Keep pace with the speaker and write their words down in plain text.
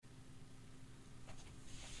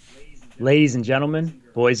Ladies and gentlemen,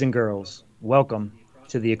 boys and girls, welcome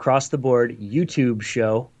to the Across the Board YouTube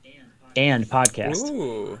show and podcast.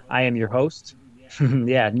 Ooh. I am your host.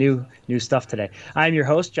 Yeah, new stuff today. I am your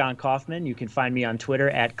host, John Kaufman. You can find me on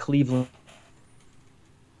Twitter at Cleveland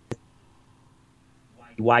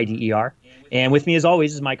YDER. And with me, as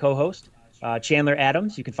always, is my co-host, Chandler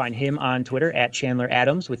Adams. You can find him on Twitter at Chandler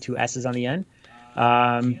Adams with two S's on the end.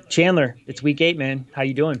 Chandler, it's week 8, man. How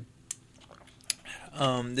you doing?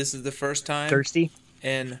 This is the first time Thirsty?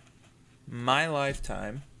 in my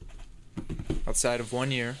lifetime, outside of 1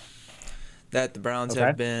 year, that the Browns Okay.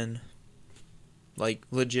 have been like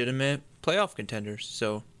legitimate playoff contenders.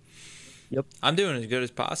 So Yep. I'm doing as good as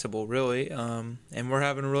possible, really. And we're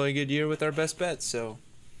having a really good year with our best bets. So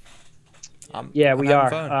Yeah, I'm we having are.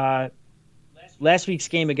 fun. Last week's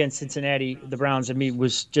game against Cincinnati, the Browns, I mean,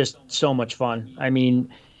 was just so much fun. I mean,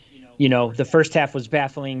 the first half was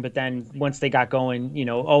baffling, but then once they got going,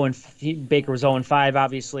 Baker was 0 and 5,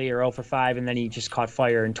 obviously, or 0 for 5, and then he just caught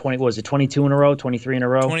fire in 20. What was it, 22 in a row, 23 in a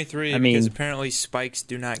row? 23 I because mean, apparently spikes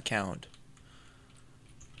do not count.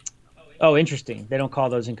 oh, interesting. They don't call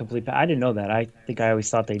those incomplete. I didn't know that. I think I always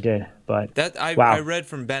thought they did, but That I wow. read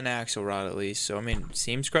from Ben Axelrod at least. So I mean,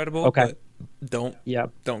 seems credible, Okay. but don't Yeah.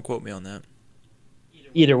 don't quote me on that.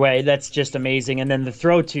 Either way, that's just amazing. And then the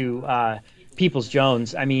throw to Peoples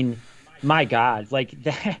Jones. I mean, my God, like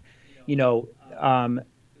that. You know,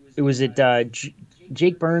 it was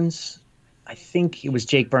Jake Burns. I think it was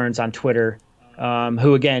Jake Burns on Twitter.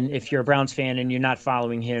 Who again, if you're a Browns fan and you're not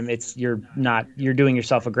following him, you're doing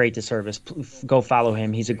yourself a great disservice. Go follow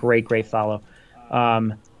him. He's a great follow.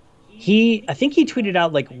 I think he tweeted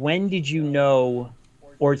out like, when did you know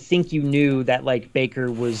or think you knew that like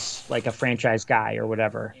Baker was like a franchise guy or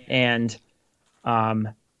whatever? And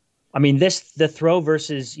I mean, this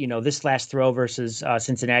last throw versus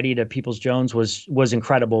Cincinnati to Peoples Jones was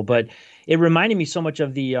incredible, but it reminded me so much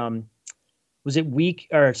of the week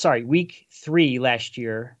 3 last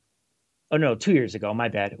year. Oh no, 2 years ago, my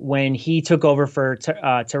bad. When he took over for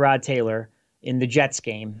Tyrod Taylor in the Jets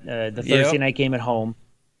game, the Thursday night game at home,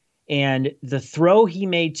 and the throw he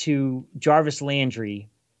made to Jarvis Landry,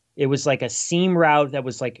 it was like a seam route that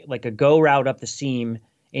was like a go route up the seam,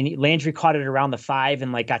 and Landry caught it around the 5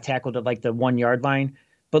 and like got tackled at like the 1 yard line.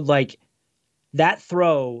 But like that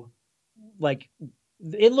throw, like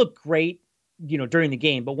it looked great, during the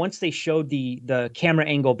game. But once they showed the camera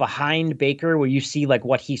angle behind Baker, where you see like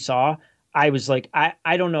what he saw, I was like,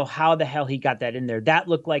 I don't know how the hell he got that in there. That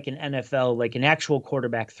looked like an NFL, like an actual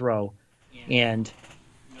quarterback throw. And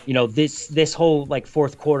this whole like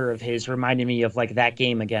fourth quarter of his reminded me of like that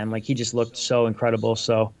game again. Like he just looked so incredible.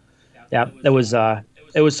 So yeah, it was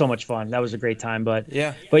so much fun. That was a great time. But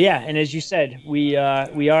Yeah. yeah, and as you said, we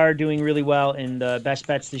are doing really well in the best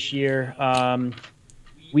bets this year.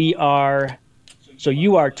 We are so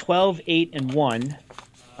you are 12-8-1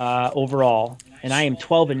 overall, and I am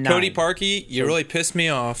 12-9. Cody Parkey, you really pissed me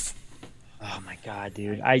off. Oh my God,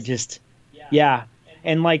 dude! Yeah,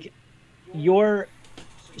 and like you were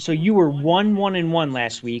 1-1-1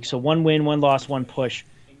 last week, so 1 win, 1 loss, 1 push,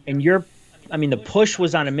 and the push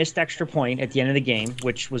was on a missed extra point at the end of the game,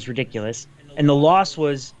 which was ridiculous, and the loss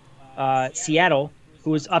was Seattle,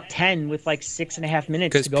 who was up 10 with like 6.5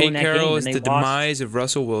 minutes Because to go Pete in that Carroll game, is and they the lost. demise of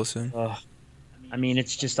Russell Wilson. I mean,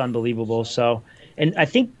 it's just unbelievable. So, and I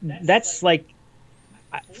think that's like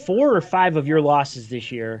 4 or 5 of your losses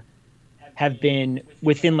this year have been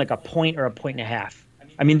within like a point or a point and a half.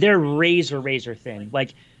 I mean, they're razor thin.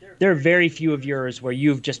 Like, there are very few of yours where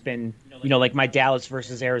you've just been, like my Dallas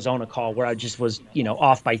versus Arizona call where I just was,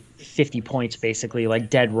 off by 50 points, basically, like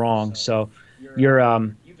dead wrong. So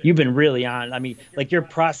you've been really on. I mean, like your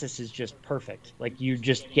process is just perfect. Like you're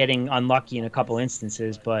just getting unlucky in a couple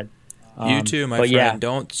instances, but You too, my friend. yeah.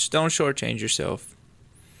 Don't shortchange yourself.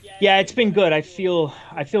 Yeah, it's been good. I feel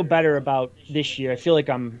better about this year. I feel like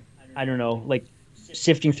I don't know, like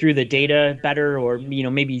sifting through the data better, or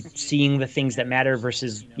maybe seeing the things that matter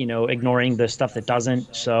versus ignoring the stuff that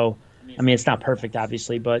doesn't. So, I mean, it's not perfect,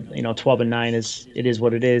 obviously, but 12-9 is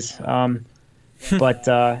what it is.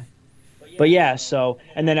 But yeah. So,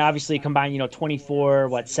 and then obviously combine 24,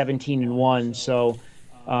 17-1. So.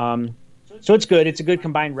 So it's good. It's a good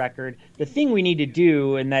combined record. The thing we need to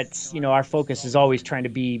do, and that's, our focus is always trying to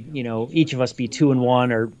be, each of us be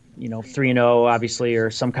 2-1 or, 3-0, obviously, or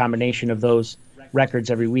some combination of those records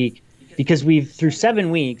every week. Because through 7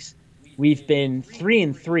 weeks, we've been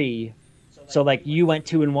 3-3. So like you went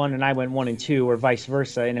 2-1 and I went 1-2, or vice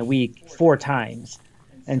versa in a week 4 times.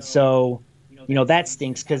 And so, that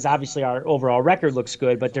stinks because obviously our overall record looks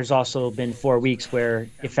good, but there's also been 4 weeks where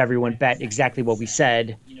if everyone bet exactly what we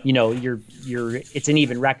said, it's an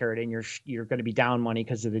even record and you're going to be down money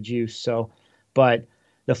because of the juice. So, but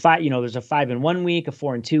the five, there's a 5-1 week, a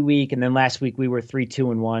 4-2 week, and then last week we were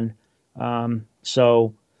 3-2-1.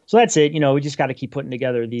 So that's it. We just got to keep putting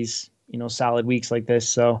together these, solid weeks like this.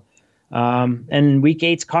 So, and week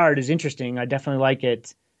 8's card is interesting. I definitely like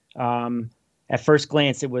it. At first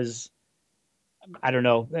glance, it was, I don't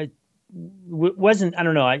know. It wasn't, I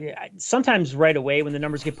don't know. I sometimes right away when the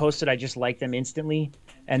numbers get posted, I just like them instantly.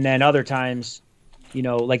 And then other times,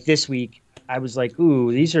 like this week, I was like,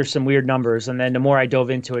 ooh, these are some weird numbers. And then the more I dove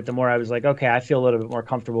into it, the more I was like, okay, I feel a little bit more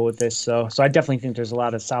comfortable with this. So I definitely think there's a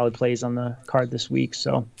lot of solid plays on the card this week.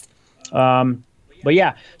 So, but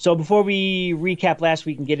yeah, so before we recap last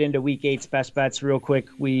week and get into week 8's best bets real quick,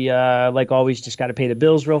 we, like always, just got to pay the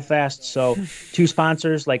bills real fast. So 2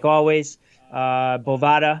 sponsors, like always.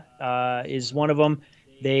 Bovada is one of them.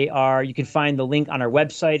 You can find the link on our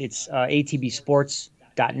website. It's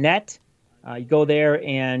atbsports.net. You go there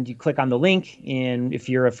and you click on the link. And if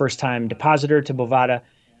you're a first-time depositor to Bovada,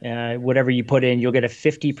 whatever you put in, you'll get a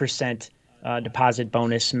 50% deposit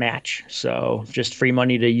bonus match. So just free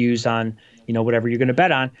money to use on, whatever you're going to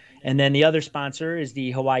bet on. And then the other sponsor is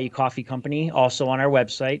the Hawaii Coffee Company, also on our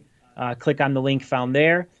website. Click on the link found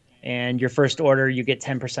there, and your first order, you get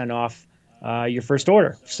 10% off your first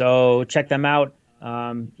order. So check them out.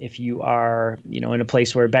 If you are, in a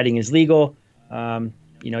place where betting is legal,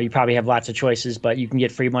 you probably have lots of choices, but you can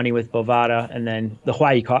get free money with Bovada. And then the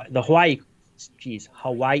Hawaii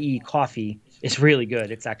coffee is really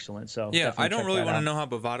good. It's excellent. So yeah, I don't really want to know how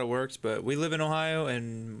Bovada works, but we live in Ohio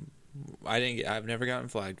and I've never gotten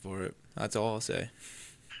flagged for it. That's all I'll say.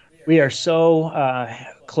 We are so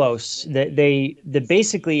close. They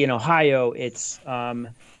basically in Ohio, it's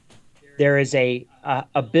there is a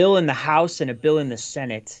bill in the House and a bill in the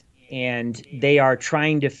Senate, and they are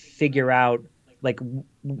trying to figure out like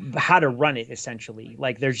how to run it essentially.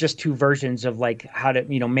 Like there's just 2 versions of like how to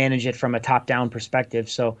manage it from a top-down perspective.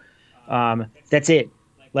 So that's it.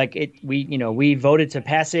 Like we voted to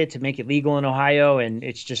pass it to make it legal in Ohio, and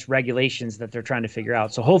it's just regulations that they're trying to figure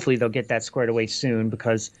out. So hopefully they'll get that squared away soon,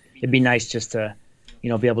 because it'd be nice just to be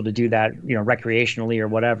able to do that recreationally or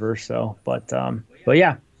whatever. So but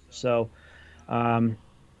yeah. So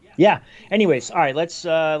yeah. Anyways, all right, let's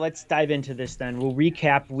dive into this then. We'll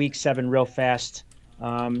recap week 7 real fast.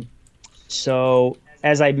 So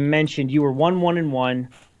as I mentioned, you were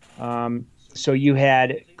 1-1-1. So you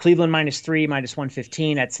had Cleveland -3,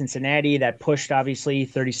 -115 at Cincinnati. That pushed, obviously,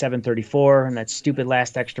 37-34, and that stupid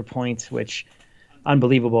last extra point, which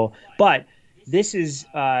unbelievable. But this is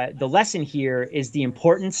the lesson here is the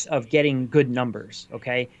importance of getting good numbers,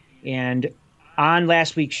 okay? And on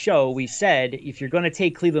last week's show, we said if you're going to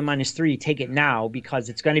take Cleveland -3, take it now, because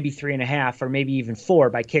it's going to be 3.5 or maybe even 4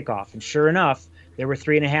 by kickoff. And sure enough, there were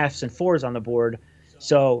 3.5s and 4s on the board.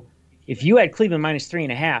 So if you had Cleveland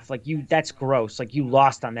 -3.5, that's gross. Like you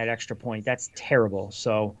lost on that extra point. That's terrible.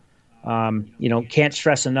 So, can't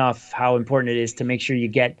stress enough how important it is to make sure you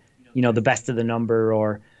get, the best of the number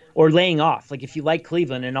or laying off. Like if you like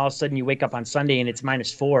Cleveland and all of a sudden you wake up on Sunday and it's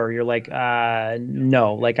 -4, you're like,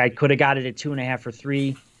 no, like I could have got it at 2.5 or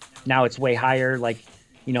 3. Now it's way higher. Like,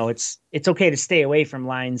 it's okay to stay away from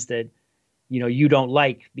lines that, you don't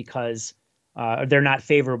like because they're not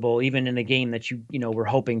favorable, even in a game that you were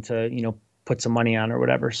hoping to, put some money on or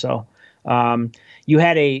whatever. So you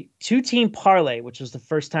had a 2-team parlay, which was the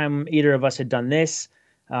first time either of us had done this.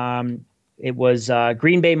 It was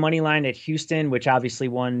Green Bay money line at Houston, which obviously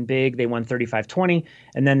won big. They won 35-20.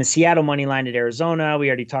 And then the Seattle money line at Arizona. We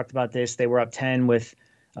already talked about this. They were up 10 with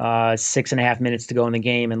 6.5 minutes to go in the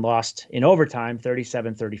game and lost in overtime,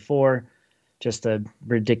 37-34. Just a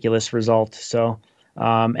ridiculous result. So,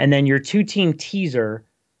 and then your 2-team teaser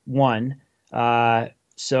won.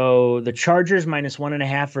 So the Chargers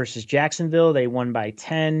 -1.5 versus Jacksonville. They won by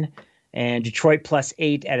 10. And Detroit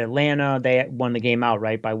 +8 at Atlanta. They won the game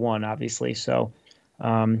outright by 1, obviously. So,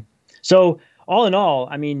 so all in all,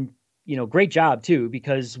 I mean, great job too,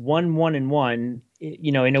 because 1-1-1,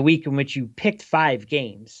 in a week in which you picked 5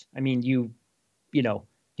 games. I mean, you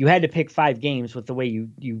had to pick 5 games with the way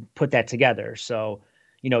you put that together. So,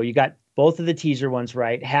 you got both of the teaser ones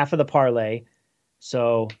right, half of the parlay.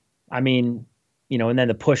 So, I mean, and then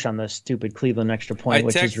the push on the stupid Cleveland extra point,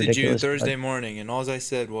 which is ridiculous. I texted you Thursday morning, and all I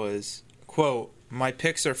said was, quote, "My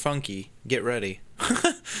picks are funky. Get ready."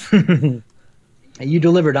 You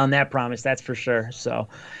delivered on that promise, that's for sure. So,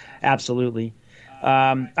 absolutely.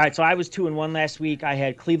 All right, so I was 2-1 last week. I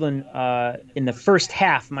had Cleveland in the first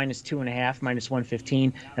half -2.5,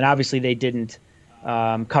 -115, and obviously they didn't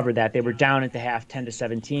cover that. They were down at the half,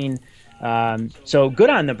 10-17. So good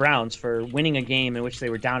on the Browns for winning a game in which they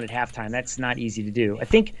were down at halftime. That's not easy to do. I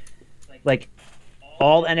think like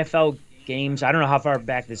all NFL games, I don't know how far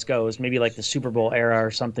back this goes, maybe like the Super Bowl era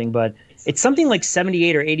or something, but it's something like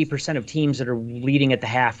 78 or 80% of teams that are leading at the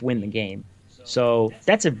half win the game. So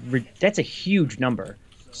that's a huge number.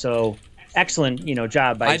 So excellent,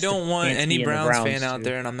 job by I don't want Stefanski any and the Browns fan to- out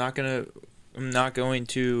there, and I'm not going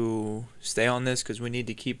to stay on this because we need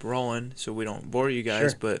to keep rolling so we don't bore you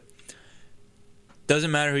guys. Sure. But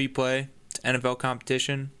doesn't matter who you play. It's NFL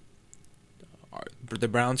competition. The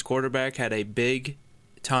Browns quarterback had a big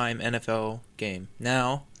time NFL game.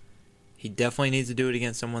 Now, he definitely needs to do it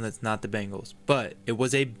against someone that's not the Bengals. But it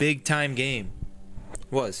was a big time game.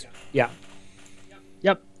 It was. Yeah.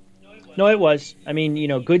 Yep. No, it was. I mean,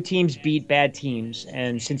 good teams beat bad teams,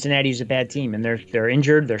 and Cincinnati's a bad team, and they're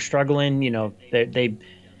injured, they're struggling. They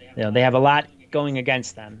have a lot going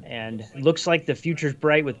against them, and it looks like the future's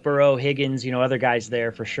bright with Burrow, Higgins, other guys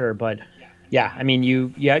there for sure. But yeah, I mean, you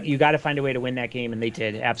got to find a way to win that game, and they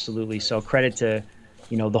did absolutely. So credit to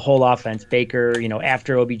the whole offense, Baker.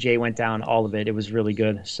 After OBJ went down, all of it. It was really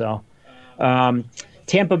good. So.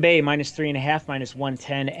 Tampa Bay -3.5,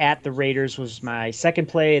 -110 at the Raiders was my second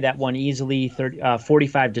play. That won easily,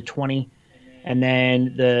 45-20. And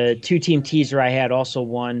then the two-team teaser I had also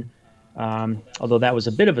won, although that was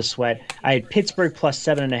a bit of a sweat. I had Pittsburgh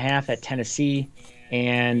 +7.5 at Tennessee,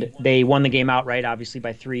 and they won the game outright, obviously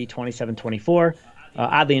by 3, 27-24.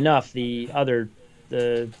 Oddly enough, the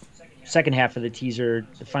second half of the teaser,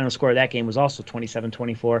 the final score of that game was also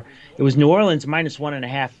 27-24. It was New Orleans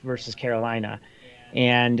 -1.5 versus Carolina.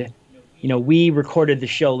 And, we recorded the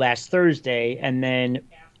show last Thursday, and then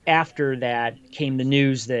after that came the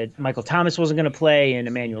news that Michael Thomas wasn't going to play and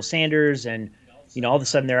Emmanuel Sanders, and, all of a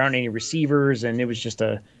sudden there aren't any receivers, and it was just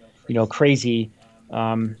a, crazy,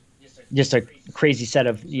 set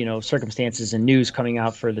of, circumstances and news coming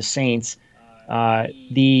out for the Saints.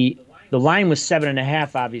 The line was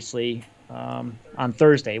 7.5, obviously, on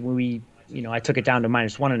Thursday when I took it down to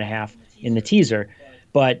 -1.5 in the teaser,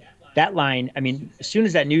 but that line, I mean, as soon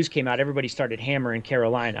as that news came out, everybody started hammering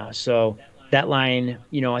Carolina. So that line,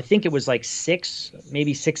 I think it was like 6,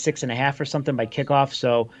 maybe 6.5 or something by kickoff.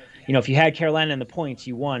 So, if you had Carolina in the points,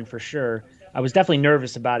 you won for sure. I was definitely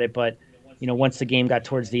nervous about it, but, once the game got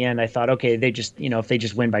towards the end, I thought, okay, they just, if they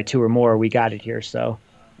just win by 2 or more, we got it here. So,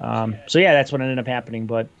 yeah, that's what ended up happening.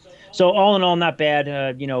 But so all in all, not bad.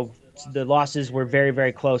 The losses were very,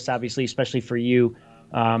 very close, obviously, especially for you.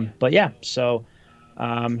 But yeah, so.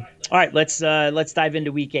 All right, let's dive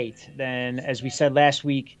into week 8. Then, as we said last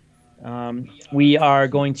week, we are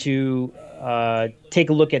going to take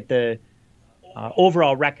a look at the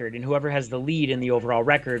overall record, and whoever has the lead in the overall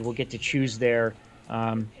record will get to choose their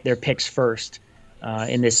picks first.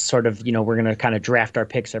 In this sort of, we're going to kind of draft our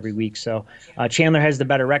picks every week. So Chandler has the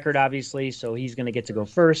better record, obviously, so he's going to get to go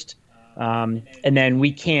first. And then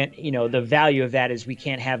we can't, the value of that is we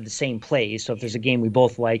can't have the same plays. So if there's a game we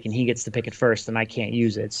both like and he gets to pick it first, then I can't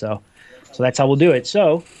use it. So that's how we'll do it.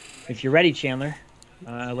 So if you're ready, Chandler,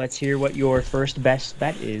 let's hear what your first best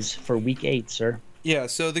bet is for week 8, sir. Yeah,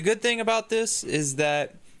 so the good thing about this is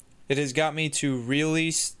that it has got me to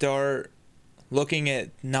really start looking at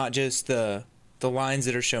not just the lines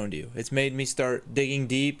that are shown to you. It's made me start digging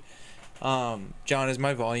deep. John, is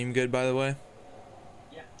my volume good, by the way?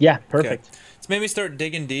 Yeah, perfect. Okay. It's made me start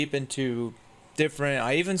digging deep into different.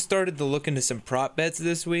 I even started to look into some prop bets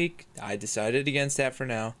this week. I decided against that for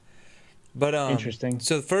now. But interesting.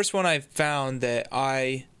 So the first one I found that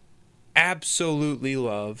I absolutely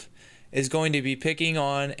love is going to be picking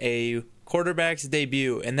on a quarterback's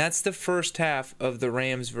debut, and that's the first half of the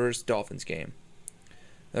Rams versus Dolphins game.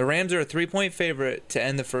 The Rams are a 3-point favorite to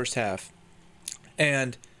end the first half.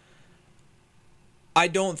 And I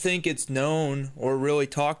don't think it's known or really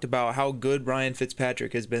talked about how good Ryan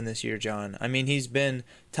Fitzpatrick has been this year, John. I mean, he's been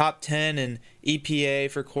top 10 in EPA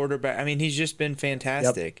for quarterback. I mean, he's just been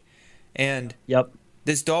fantastic. And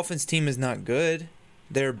this Dolphins team is not good.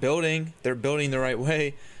 They're building the right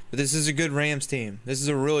way. But this is a good Rams team. This is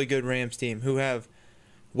a really good Rams team who have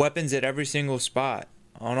weapons at every single spot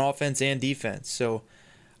on offense and defense. So,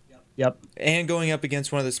 and going up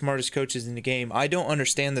against one of the smartest coaches in the game. I don't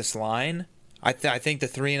understand this line. I think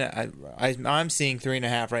the I'm seeing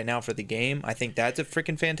 3.5 right now for the game. I think that's a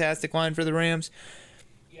freaking fantastic line for the Rams.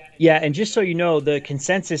 Yeah, and just so you know, the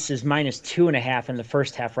consensus is -2.5 in the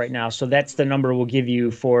first half right now. So that's the number we'll give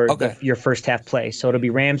you for Okay. your first half play. So it'll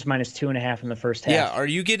be Rams -2.5 in the first Yeah, half. are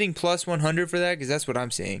you getting plus 100 for that? Because that's what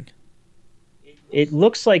I'm seeing. It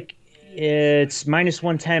looks like it's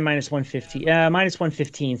 -110, -150.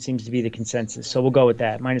 -115 seems to be the consensus. So we'll go with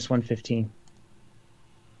that. -115.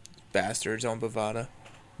 Bastards on Bovada.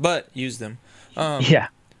 But use them. Yeah.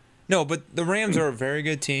 No, but the Rams are a very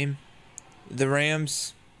good team. The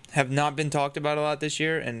Rams have not been talked about a lot this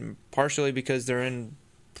year, and partially because they're in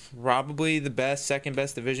probably the second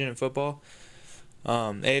best division in football.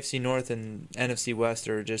 AFC North and NFC West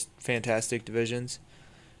are just fantastic divisions.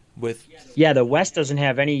 With Yeah, the West doesn't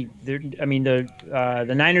have any. I mean,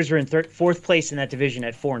 the Niners are in fourth place in that division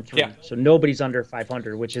at 4-3. Yeah. So nobody's under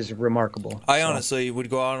 500, which is remarkable. I honestly would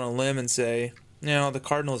go out on a limb and say, the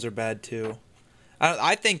Cardinals are bad too.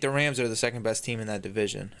 I think the Rams are the second best team in that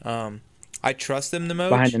division. I trust them the most.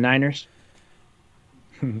 Behind the Niners.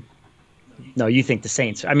 No, you think the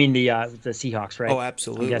Saints? I mean the Seahawks, right? Oh,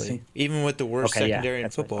 absolutely. Even with the worst secondary in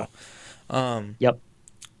football. Yep.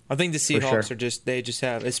 I think the Seahawks they just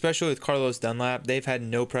have, especially with Carlos Dunlap, they've had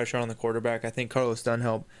no pressure on the quarterback. I think Carlos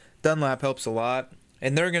Dunlap helps a lot,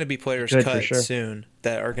 and there are going to be players cut soon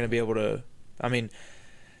that are going to be able to. I mean,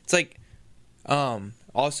 it's like,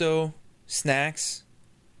 also Snacks,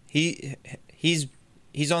 he's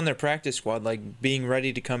on their practice squad, like being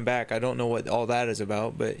ready to come back. I don't know what all that is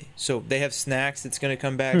about, but so they have Snacks that's going to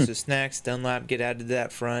come back. So Snacks, Dunlap get added to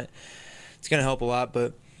that front. It's going to help a lot,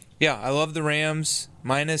 but. Yeah, I love the Rams.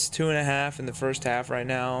 -2.5 in the first half right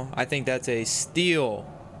now. I think that's a steal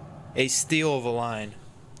of a line.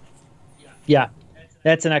 Yeah,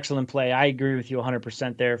 that's an excellent play. I agree with you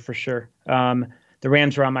 100% there for sure. The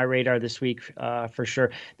Rams are on my radar this week for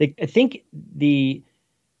sure.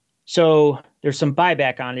 So there's some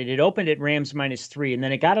buyback on it. It opened at Rams -3, and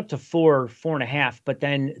then it got up to 4.5. But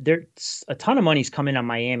then there's a ton of money's come in on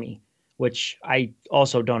Miami, which I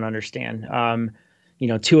also don't understand.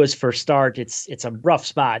 Tua's first start, it's a rough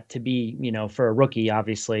spot to be, for a rookie,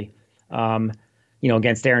 obviously,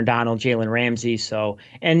 against Aaron Donald, Jalen Ramsey. So,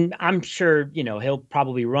 and I'm sure, he'll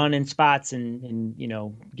probably run in spots and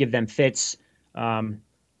give them fits.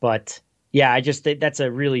 But yeah, that's a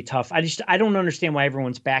really tough. I don't understand why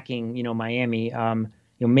everyone's backing, Miami.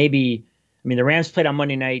 Maybe, the Rams played on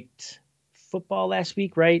Monday Night Football last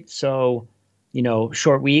week, right? So,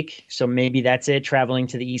 short week. So maybe that's it, traveling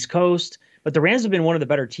to the East Coast. But the Rams have been one of the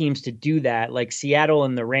better teams to do that. Like Seattle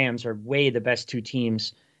and the Rams are way the best two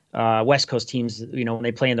teams, West Coast teams, when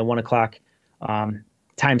they play in the 1 o'clock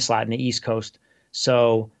time slot in the East Coast.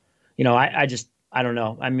 So, I don't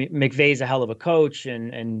know. I mean, McVay's a hell of a coach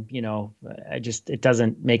and it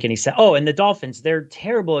doesn't make any sense. Oh, and the Dolphins, they're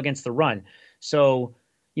terrible against the run. So,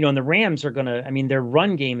 and the Rams are their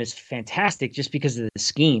run game is fantastic just because of the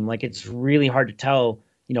scheme. Like it's really hard to tell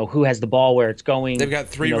who has the ball, where it's going. They've got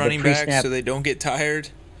three running backs so they don't get tired.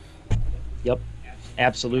 Yep,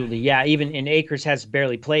 absolutely. Yeah, even Akers has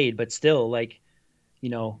barely played, but still, they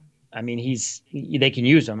can use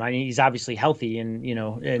him. He's obviously healthy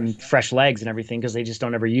and fresh legs and everything because they just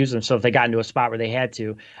don't ever use him. So if they got into a spot where they had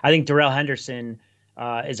to, I think Darrell Henderson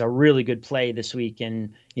is a really good play this week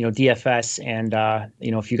in, DFS. And,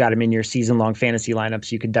 if you got him in your season-long fantasy lineups,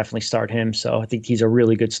 you could definitely start him. So I think he's a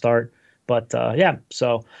really good start. But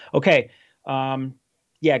so okay,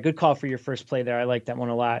 good call for your first play there. I like that one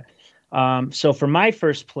a lot. So for my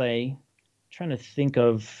first play, I'm trying to think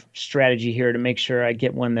of strategy here to make sure I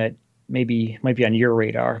get one that maybe might be on your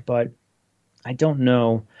radar, but I don't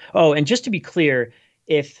know. Oh, and just to be clear,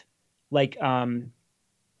 if this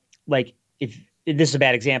is a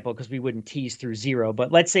bad example because we wouldn't tease through zero,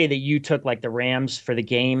 but let's say that you took like the Rams for the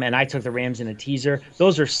game and I took the Rams in a teaser.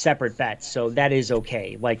 Those are separate bets, so that is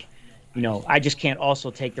okay. I just can't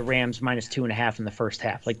also take the Rams -2.5 in the first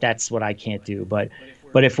half. Like that's what I can't do. But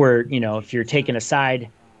if we're, if you're taking a side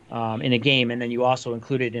in a game and then you also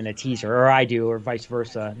include it in a teaser, or I do, or vice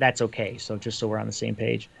versa, that's okay. So just so we're on the same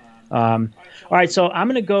page. All right, so I'm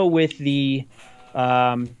going to go with the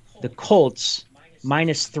Colts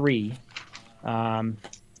 -3.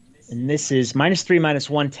 And this is -3,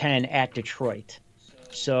 -110 at Detroit.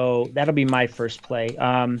 So that'll be my first play.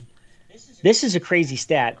 This is a crazy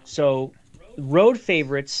stat. So road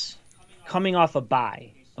favorites coming off a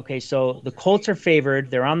bye. Okay, so the Colts are favored.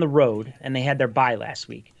 They're on the road, and they had their bye last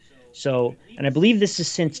week. So, and I believe this is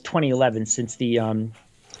since 2011, since the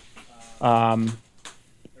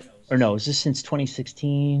or no, is this since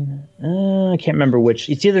 2016? I can't remember which.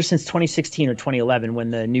 It's either since 2016 or 2011 when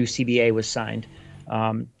the new CBA was signed,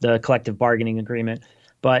 the collective bargaining agreement.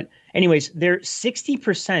 But anyways, they're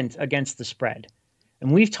 60% against the spread.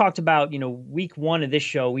 And we've talked about, week one of this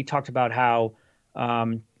show, we talked about how,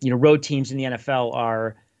 road teams in the NFL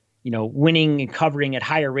are, winning and covering at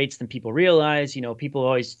higher rates than people realize. People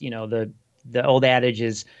always, the old adage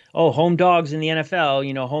is, oh, home dogs in the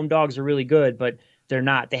NFL, home dogs are really good, but they're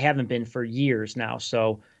not. They haven't been for years now.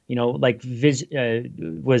 So, like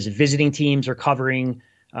visiting teams are covering,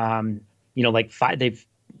 they've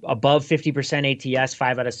above 50% ATS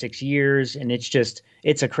 5 out of 6 years. And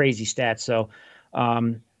it's a crazy stat. So,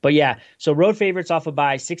 but yeah, so road favorites off a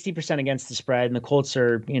bye, 60% against the spread, and the Colts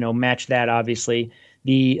are, match that obviously.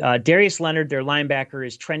 The Darius Leonard, their linebacker,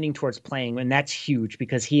 is trending towards playing, and that's huge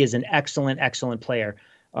because he is an excellent, excellent player,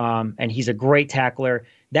 and he's a great tackler.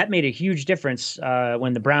 That made a huge difference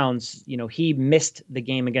when the Browns, he missed the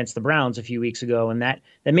game against the Browns a few weeks ago, and that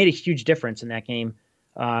made a huge difference in that game.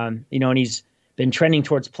 And he's been trending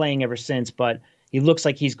towards playing ever since, but he looks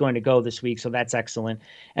like he's going to go this week, so that's excellent.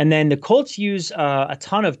 And then the Colts use a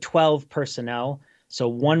ton of 12 personnel, so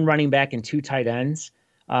 1 running back and 2 tight ends,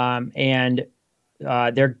 and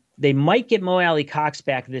they might get Mo Alley Cox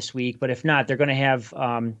back this week, but if not, they're going to have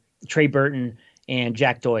Trey Burton and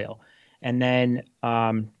Jack Doyle. And then,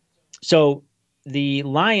 so the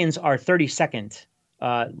Lions are 32nd,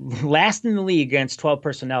 last in the league against 12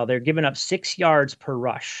 personnel. They're giving up 6 yards per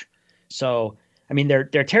rush. So, I mean, they're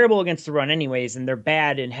terrible against the run anyways, and they're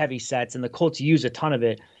bad in heavy sets, and the Colts use a ton of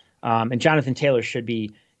it. And Jonathan Taylor should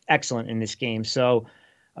be excellent in this game. So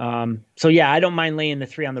yeah, I don't mind laying the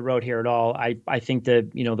 3 on the road here at all. I think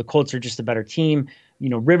the Colts are just a better team.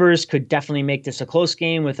 Rivers could definitely make this a close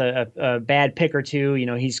game with a bad pick or two.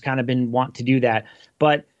 He's kind of been want to do that,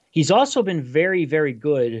 but he's also been very, very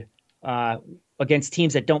good against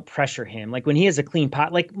teams that don't pressure him. Like when he has a clean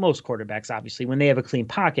pot, like most quarterbacks, obviously, when they have a clean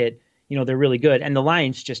pocket, they're really good. And the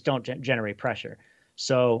Lions just don't generate pressure.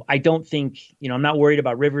 So I don't think, I'm not worried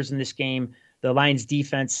about Rivers in this game. The Lions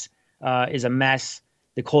defense is a mess.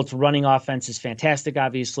 The Colts running offense is fantastic,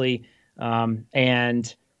 obviously.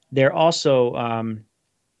 And they're also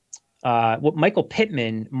Michael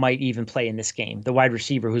Pittman might even play in this game, the wide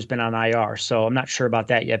receiver who's been on IR. So I'm not sure about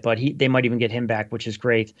that yet, but they might even get him back, which is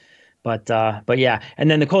great. But yeah, and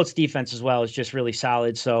then the Colts defense as well is just really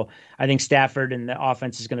solid. So I think Stafford and the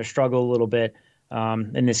offense is going to struggle a little bit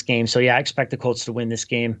in this game. So yeah, I expect the Colts to win this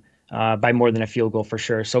game by more than a field goal for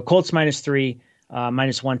sure. So Colts -3,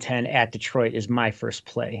 -110 at Detroit is my first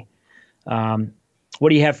play. What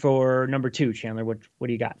do you have for number 2, Chandler? What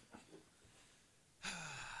do you got?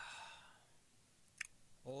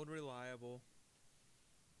 Old reliable.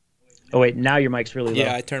 Oh wait, now your mic's really low.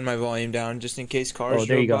 Yeah, I turned my volume down just in case cars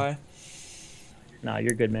drove by. No,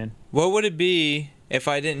 you're good, man. What would it be if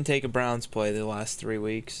I didn't take a Browns play the last 3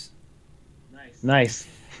 weeks? Nice.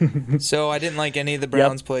 So I didn't like any of the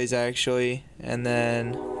Browns plays actually, and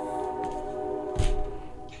then.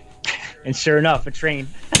 And sure enough, a train.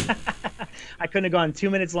 I couldn't have gone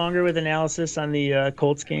 2 minutes longer with analysis on the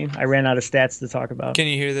Colts game. I ran out of stats to talk about. Can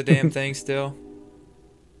you hear the damn thing still?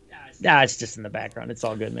 Nah, it's just in the background. It's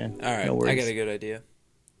all good, man. All right, no worries. I got a good idea.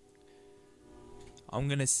 I'm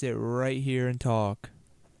going to sit right here and talk.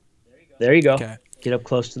 There you go. Okay. Get up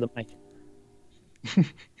close to the mic.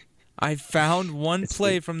 I found one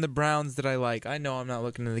play from the Browns that I like. I know I'm not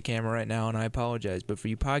looking at the camera right now, and I apologize. But for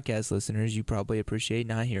you podcast listeners, you probably appreciate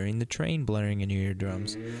not hearing the train blaring in your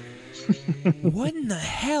eardrums. What in the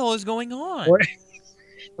hell is going on?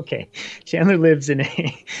 Okay, Chandler lives in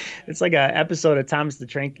it's like a episode of Thomas the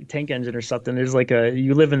Tank Engine or something. There's like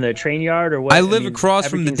you live in the train yard or what? I live across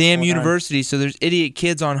from the damn university, so there's idiot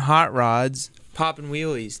kids on hot rods popping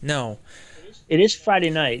wheelies. No. It is Friday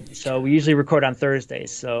night, so we usually record on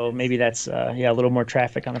Thursdays, so maybe that's a little more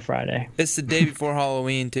traffic on a Friday. It's the day before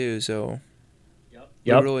Halloween too, so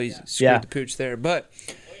you really screwed the pooch there. But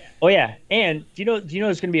oh yeah, and do you know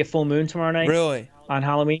there's going to be a full moon tomorrow night? Really? On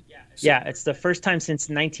Halloween? Yeah, it's the first time since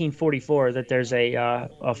 1944 that there's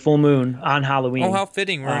a full moon on Halloween. Oh, how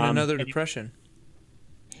fitting! We're in another depression,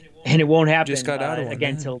 and it won't happen just got out of one,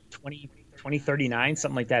 again until 2039,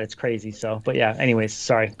 something like that. It's crazy. So, but yeah. Anyways,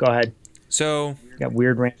 sorry. Go ahead. So got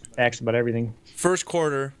weird random facts about everything. First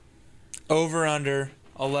quarter, over under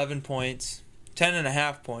 11 points,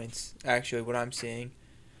 10.5 points. Actually, what I'm seeing,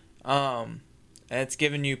 and it's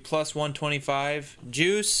giving you plus 125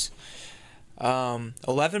 juice.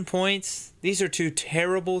 11 points. These are 2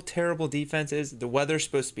 terrible, terrible defenses. The weather's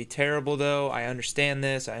supposed to be terrible, though. I understand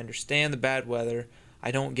this. I understand the bad weather.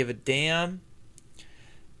 I don't give a damn.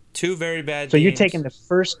 2 very bad So games. You're taking the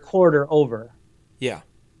first quarter over. Yeah.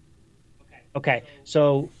 Okay.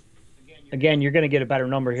 So, again, you're going to get a better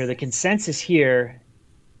number here. The consensus here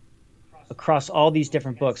across all these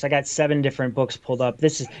different books. I got 7 different books pulled up.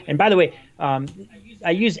 And by the way, I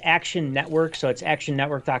use Action Network, so it's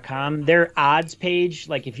actionnetwork.com. Their odds page,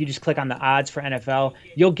 like if you just click on the odds for NFL,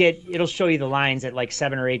 it'll show you the lines at like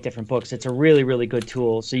 7 or 8 different books. It's a really, really good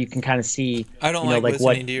tool, so you can kind of see. I don't like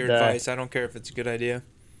listening to your advice. I don't care if it's a good idea.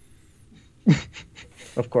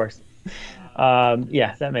 Of course.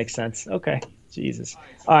 Yeah, that makes sense. Okay. Jesus.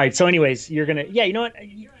 All right. So, anyways, you're gonna, you know what?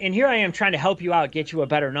 And here I am trying to help you out, get you a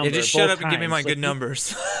better number. Yeah, just shut up and give me my good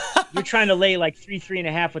numbers. You're trying to lay like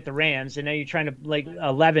 3.5 with the Rams, and now you're trying to like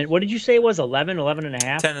 11. What did you say it was? 11 and a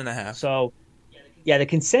half? 10.5. So, yeah, the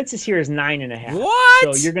consensus here is 9.5.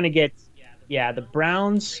 What? So you're gonna get, the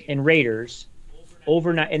Browns and Raiders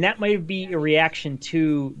overnight, and that might be a reaction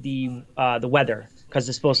to the weather because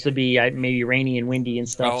it's supposed to be maybe rainy and windy and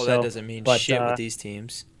stuff. Oh, that doesn't mean shit with these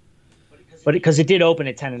teams. But because it did open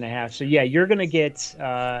at 10.5, so yeah, you're gonna get.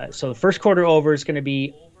 So the first quarter over is gonna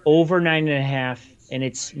be over 9.5, and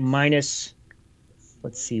it's minus.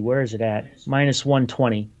 Let's see, where is it at? Minus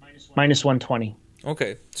 120. Minus 120.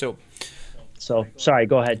 Okay, so sorry,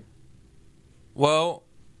 go ahead. Well,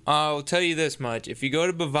 I'll tell you this much: if you go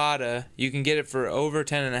to Bovada, you can get it for over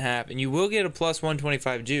 10.5, and you will get a plus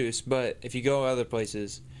 125 juice. But if you go other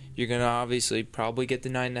places, you're gonna obviously probably get the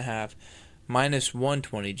 9.5 minus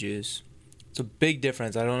 120 juice. It's a big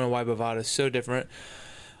difference. I don't know why Bovada is so different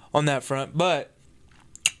on that front. But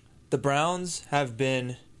the Browns have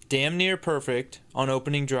been damn near perfect on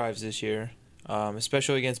opening drives this year,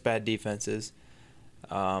 especially against bad defenses.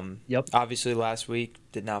 Yep. Obviously, last week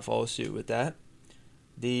did not follow suit with that.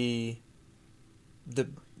 The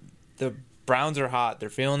Browns are hot. They're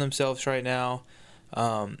feeling themselves right now.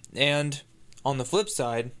 And on the flip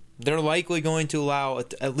side, they're likely going to allow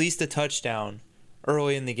at least a touchdown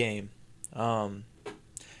early in the game.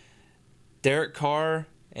 Derek Carr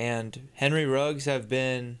and Henry Ruggs have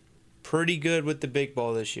been pretty good with the big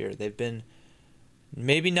ball this year. They've been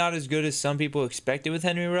maybe not as good as some people expected with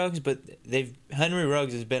Henry Ruggs, but Henry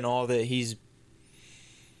Ruggs has been all that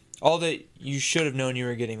you should have known you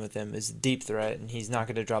were getting with him is a deep threat, and he's not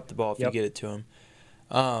going to drop the ball if you get it to him.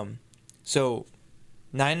 So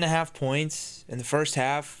 9.5 points in the first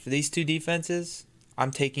half for these two defenses,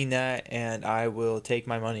 I'm taking that, and I will take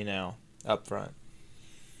my money now up front.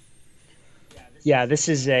 Yeah, this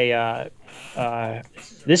is a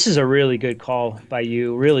really good call by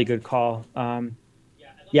you. Really good call.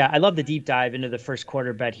 I love the deep dive into the first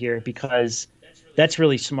quarter bet here because that's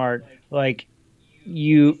really smart. Like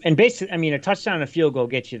a touchdown and a field goal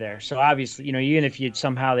get you there. So obviously, even if they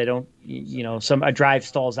don't, a drive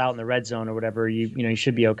stalls out in the red zone or whatever, you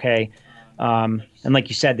should be okay. And like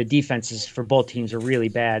you said, the defenses for both teams are really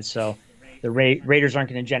bad. So the Raiders aren't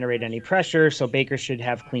going to generate any pressure. So Baker should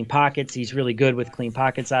have clean pockets. He's really good with clean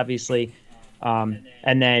pockets, obviously. And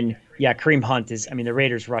then, Kareem Hunt the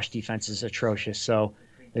Raiders' rush defense is atrocious. So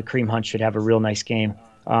the Kareem Hunt should have a real nice game.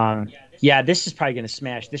 This is probably going to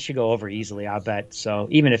smash. This should go over easily, I'll bet. So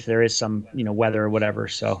even if there is some, weather or whatever,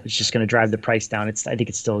 so it's just going to drive the price down. I think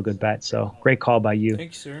it's still a good bet. So great call by you.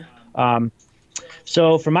 Thanks, sir.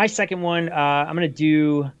 So for my second one, I'm going to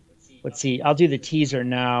do, I'll do the teaser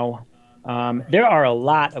now. There are a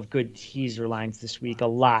lot of good teaser lines this week, a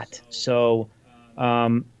lot. So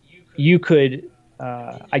you could,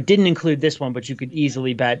 I didn't include this one, but you could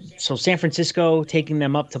easily bet. So San Francisco taking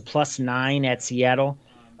them up to +9 at Seattle.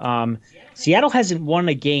 Seattle hasn't won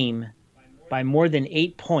a game by more than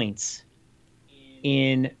 8 points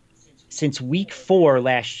since week 4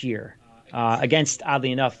 last year. Against,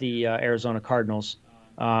 oddly enough, the Arizona Cardinals.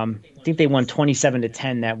 I think they won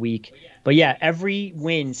 27-10 that week. But every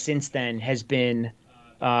win since then has been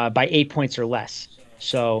by 8 points or less.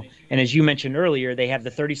 So, and as you mentioned earlier, they have the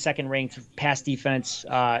 32nd ranked pass defense,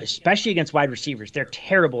 especially against wide receivers. They're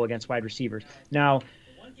terrible against wide receivers. Now,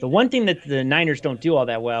 the one thing that the Niners don't do all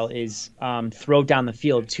that well is throw down the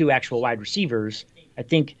field to actual wide receivers. I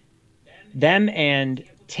think them and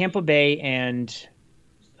Tampa Bay and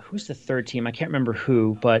who's the third team? I can't remember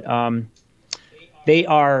who, but they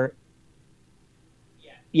are,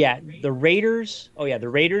 the Raiders. Oh, yeah, the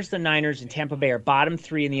Raiders, the Niners, and Tampa Bay are bottom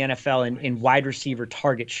 3 in the NFL in wide receiver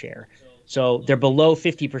target share. So they're below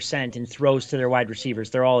 50% in throws to their wide receivers.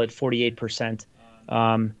 They're all at 48%.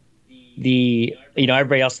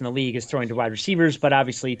 Everybody else in the league is throwing to wide receivers, but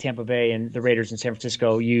obviously Tampa Bay and the Raiders and San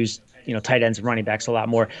Francisco use, tight ends and running backs a lot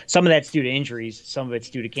more. Some of that's due to injuries. Some of it's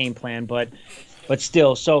due to game plan, but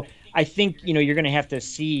still. So I think, you're going to have to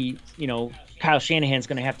see, Kyle Shanahan's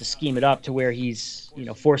going to have to scheme it up to where he's,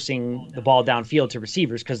 forcing the ball downfield to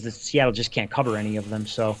receivers because the Seattle just can't cover any of them.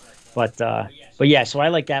 So, so I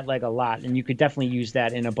like that leg a lot, and you could definitely use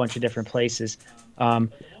that in a bunch of different places.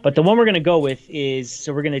 But the one we're going to go with is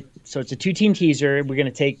so it's a 2-team teaser. We're going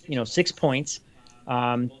to take 6 points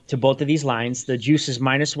to both of these lines. The juice is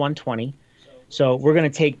minus 120. So we're going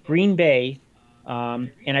to take Green Bay.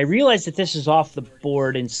 And I realize that this is off the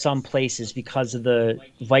board in some places because of the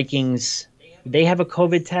Vikings. They have a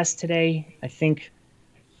COVID test today.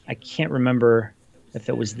 I can't remember if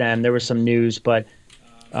it was them. There was some news, but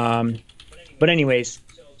anyways,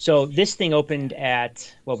 so this thing opened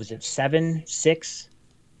at, what was it, 7-6?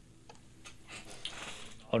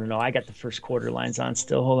 Oh, no, I got the first quarter lines on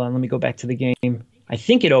still. Hold on, let me go back to the game. I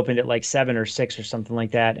think it opened at like 7 or 6 or something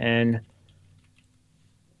like that. And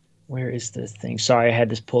where is this thing? Sorry, I had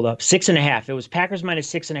this pulled up. 6.5. It was Packers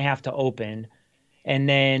minus 6.5 to open. And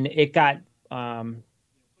then it got,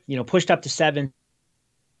 pushed up to 7.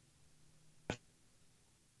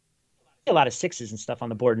 A lot of 6s and stuff on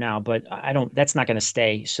the board now, but that's not going to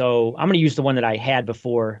stay. So I'm going to use the one that I had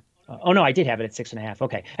before. No, I did have it at 6.5.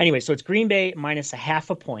 Okay. Anyway, so it's Green Bay minus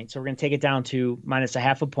 0.5 point. So we're going to take it down to minus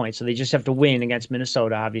 0.5 point. So they just have to win against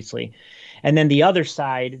Minnesota, obviously. And then the other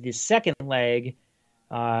side, the second leg,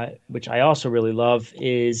 which I also really love,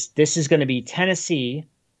 is going to be Tennessee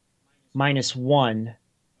minus 1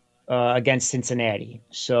 against Cincinnati.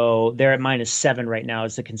 So they're at minus 7 right now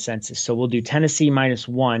is the consensus. So we'll do Tennessee minus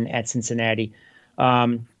 1 at Cincinnati.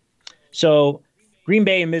 So Green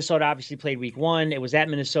Bay and Minnesota obviously played week 1. It was at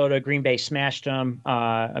Minnesota. Green Bay smashed them.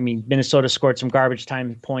 Minnesota scored some garbage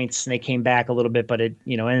time points and they came back a little bit, but it,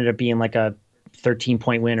 ended up being like a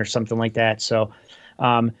 13-point win or something like that. So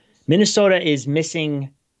Minnesota is missing.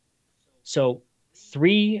 So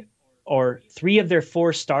three of their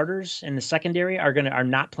 4 starters in the secondary are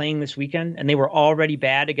not playing this weekend, and they were already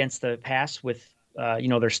bad against the pass with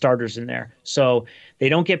their starters in there. So they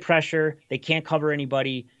don't get pressure. They can't cover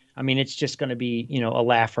anybody. It's just going to be a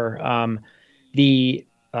laugher.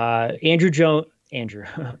 Aaron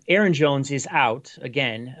Jones is out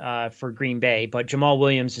again for Green Bay, but Jamal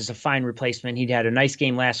Williams is a fine replacement. He'd had a nice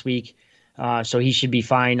game last week, so he should be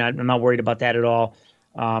fine. I'm not worried about that at all.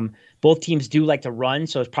 Both teams do like to run,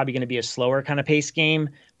 so it's probably going to be a slower kind of pace game,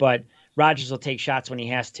 but Rodgers will take shots when he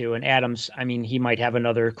has to. And Adams, he might have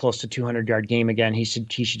another close to 200-yard game again. He should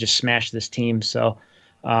just smash this team. So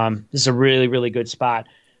this is a really, really good spot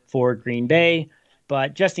for Green Bay.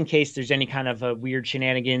 But just in case there's any kind of weird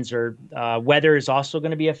shenanigans or weather is also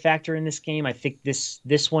going to be a factor in this game. I think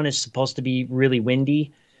this one is supposed to be really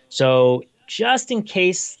windy. So just in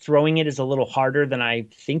case throwing it is a little harder than I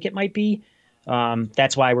think it might be,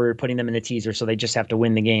 that's why we're putting them in the teaser. So they just have to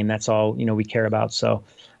win the game. That's all, we care about. So,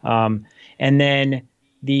 and then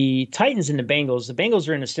the Titans and the Bengals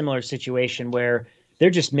are in a similar situation where they're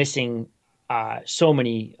just missing, so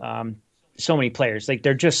many players. Like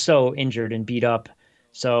they're just so injured and beat up.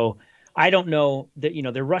 So I don't know that,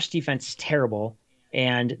 their rush defense is terrible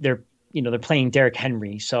and they're playing Derrick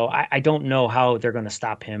Henry. So I don't know how they're going to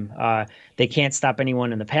stop him. They can't stop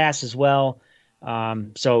anyone in the pass as well.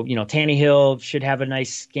 So Tannehill should have a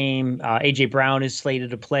nice game. AJ Brown is slated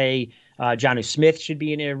to play. Jonnu Smith should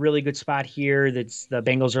be in a really good spot here. The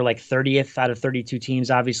Bengals are like 30th out of 32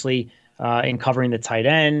 teams, obviously, in covering the tight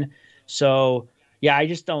end. So yeah, I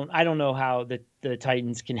don't know how the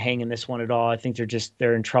Titans can hang in this one at all. I think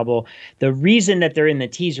they're in trouble. The reason that they're in the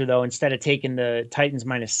teaser though, instead of taking the Titans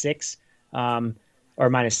minus 6, or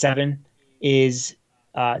minus 7 is,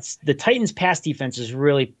 the Titans pass defense is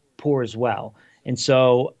really poor as well. And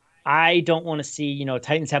so I don't want to see,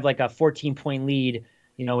 Titans have like a 14-point lead,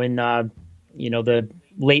 in the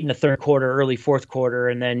late in the third quarter, early fourth quarter,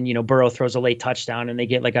 and then, Burrow throws a late touchdown and they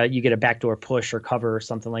get you get a backdoor push or cover or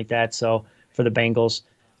something like that. So for the Bengals.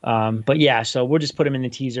 But yeah, so we'll just put them in the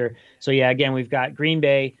teaser. So yeah, again, we've got Green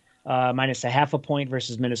Bay minus 0.5 point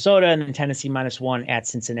versus Minnesota, and then Tennessee minus 1 at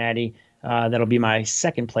Cincinnati. That'll be my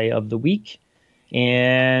second play of the week.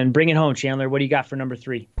 And bring it home, Chandler. What do you got for number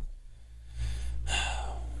 3?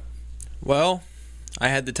 Well, I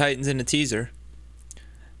had the Titans in a teaser.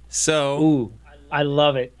 So, ooh, I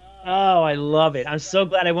love it. Oh, I love it. I'm so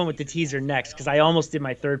glad I went with the teaser next because I almost did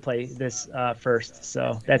my third play this first.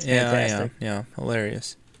 So that's fantastic. Yeah,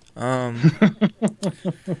 hilarious.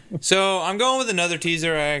 So I'm going with another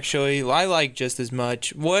teaser. I like just as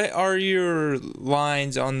much. What are your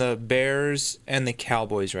lines on the Bears and the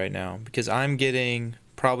Cowboys right now? Because I'm getting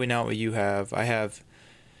probably not what you have. I have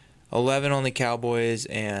 11 on the Cowboys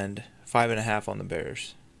and 5.5 on the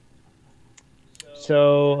Bears.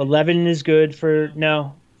 So 11 is good for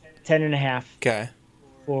 10.5. Okay.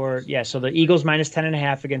 So the Eagles minus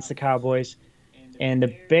 10.5 against the Cowboys, and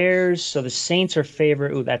the Bears. So the Saints are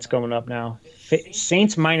favorite. Ooh, that's going up now.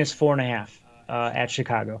 Saints minus 4.5 at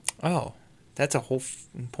Chicago. Oh, that's a whole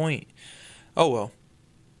point. Oh well.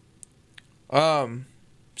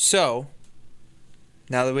 So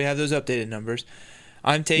now that we have those updated numbers,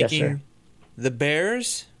 I'm taking the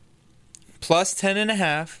Bears plus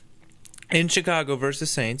 10.5 in Chicago versus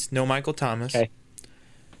Saints. No Michael Thomas. Okay.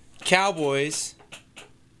 Cowboys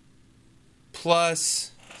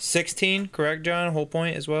plus 16, correct, John? Whole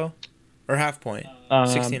point as well? Or half point?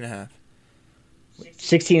 16.5.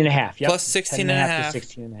 16.5. Yep. Plus 16.5 to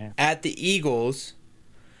 16.5 at the Eagles.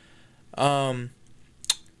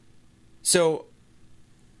 So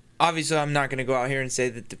obviously I'm not going to go out here and say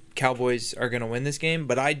that the Cowboys are going to win this game,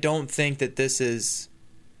 but I don't think that this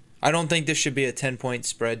should be a 10-point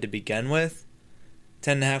spread to begin with.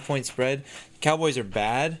 10.5-point spread. The Cowboys are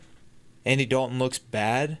bad. Andy Dalton looks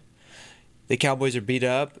bad. The Cowboys are beat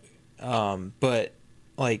up. But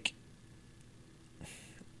like,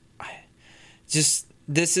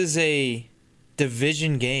 this is a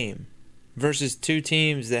division game versus two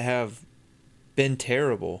teams that have been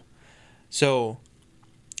terrible. So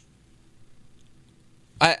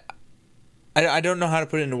I don't know how to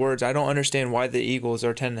put it into words. I don't understand why the Eagles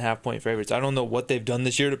are 10.5-point favorites. I don't know what they've done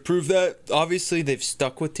this year to prove that. Obviously, they've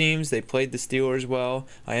stuck with teams. They played the Steelers well.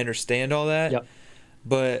 I understand all that. Yep.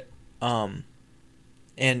 But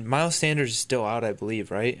and Miles Sanders is still out, I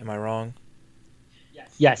believe, right? Am I wrong?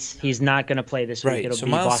 Yes, he's not going to play this week. Right. It'll So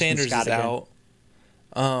be Miles Boston Sanders Scott is again.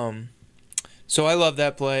 out. So I love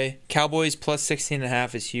that play. Cowboys plus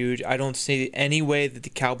 16.5 is huge. I don't see any way that the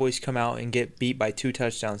Cowboys come out and get beat by 2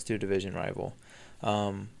 touchdowns to a division rival.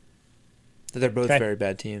 They're both very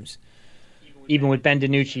bad teams. Even with Ben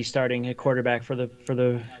DiNucci starting at quarterback for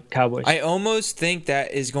the Cowboys. I almost think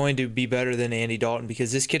that is going to be better than Andy Dalton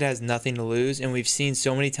because this kid has nothing to lose, and we've seen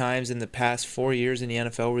so many times in the past 4 years in the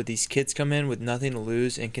NFL where these kids come in with nothing to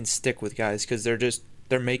lose and can stick with guys because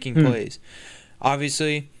they're making plays.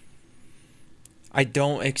 Obviously, I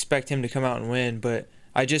don't expect him to come out and win, but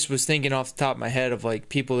I just was thinking off the top of my head of like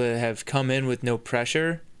people that have come in with no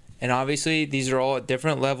pressure, and obviously these are all at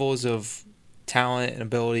different levels of talent and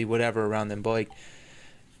ability, whatever around them. But like,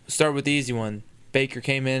 start with the easy one. Baker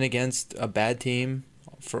came in against a bad team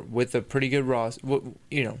with a pretty good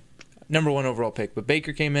number 1 overall pick. But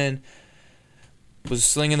Baker came in, was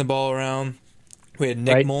slinging the ball around. We had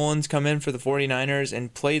Nick Mullins come in for the 49ers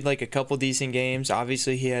and played like a couple decent games.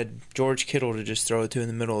 Obviously, he had George Kittle to just throw it to in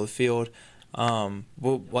the middle of the field.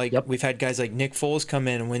 We've had guys like Nick Foles come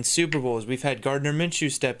in and win Super Bowls. We've had Gardner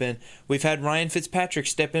Minshew step in. We've had Ryan Fitzpatrick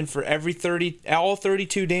step in for all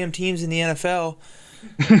 32 damn teams in the NFL.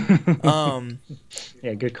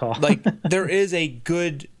 Yeah, good call. Like, there is a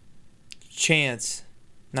good chance,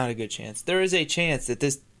 not a good chance. There is a chance that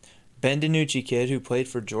this Ben DiNucci kid who played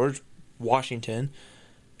for George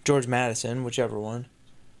Madison, whichever one.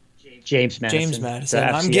 James Madison.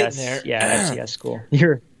 I'm getting there. Yeah, FCS school.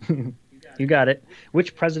 You got it.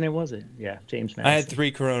 Which president was it? Yeah, James Madison. I had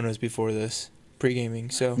 3 Coronas before this pre-gaming,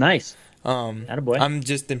 so nice. Attaboy. I'm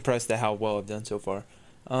just impressed at how well I've done so far.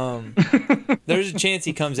 There's a chance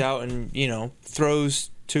he comes out and throws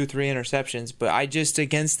 2-3 interceptions, but I just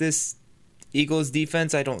against this Eagles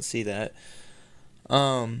defense, I don't see that.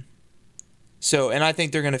 So, and I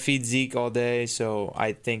think they're going to feed Zeke all day, so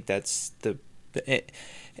I think that's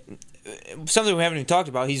something we haven't even talked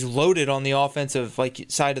about. He's loaded on the offensive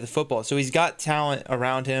side of the football, so he's got talent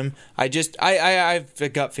around him. I have a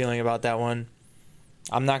gut feeling about that one.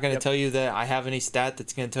 I'm not going to tell you that I have any stat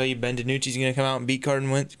that's going to tell you Ben DiNucci's going to come out and beat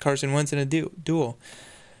Carson Wentz in a duel.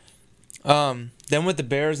 Then with the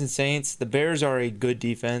Bears and Saints, the Bears are a good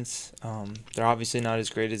defense. They're obviously not as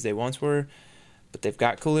great as they once were, but they've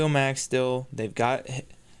got Khalil Mack still. They've got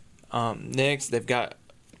Nix. They've got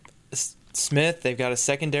Smith. They've got a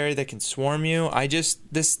secondary that can swarm you. I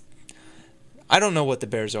don't know what the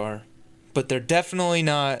Bears are, but they're definitely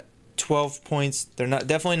not 12 points. They're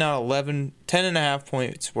definitely not 10.5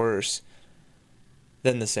 points worse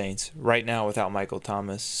than the Saints right now without Michael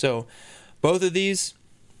Thomas. So both of these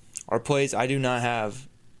are plays I do not have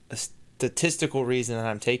a statistical reason that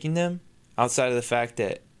I'm taking them outside of the fact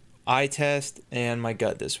that eye test and my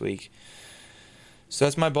gut this week. So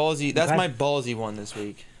that's my ballsy one this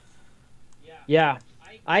week. Yeah,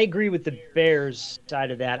 I agree with the Bears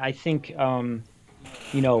side of that. I think,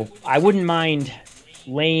 I wouldn't mind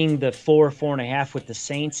laying the 4.5 with the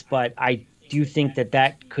Saints, but I do think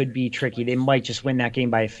that could be tricky. They might just win that game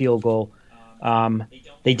by a field goal.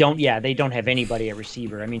 They don't have anybody at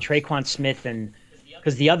receiver. I mean, Traquan Smith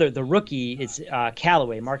because the rookie is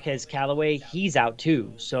Callaway, Marquez Callaway. He's out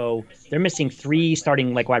too, so they're missing 3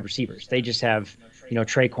 starting wide receivers. They just have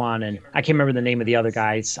Traquan, and I can't remember the name of the other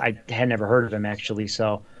guys. I had never heard of him actually.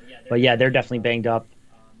 So, but yeah, they're definitely banged up.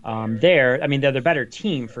 They're the better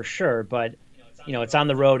team for sure, but it's on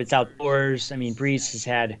the road, it's outdoors. I mean, Brees has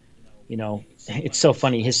had, it's so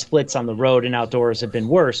funny. His splits on the road and outdoors have been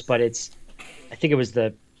worse, but I think it was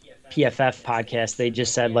the PFF podcast. They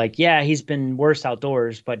just said like, yeah, he's been worse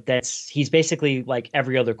outdoors, but he's basically like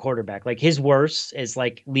every other quarterback. Like his worst is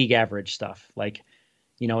like league average stuff. Like,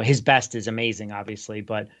 his best is amazing, obviously,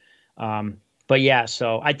 but yeah,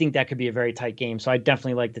 so I think that could be a very tight game. So I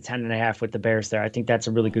definitely like the 10.5 with the Bears there. I think that's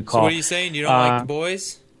a really good call. So what are you saying? You don't like the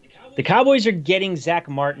boys? The Cowboys are getting Zach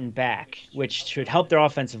Martin back, which should help their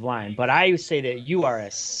offensive line. But I say that you are a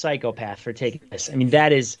psychopath for taking this. I mean,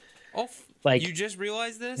 that is like you just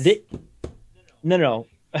realized this? No.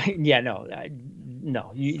 Yeah, no.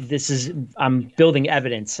 No. I'm building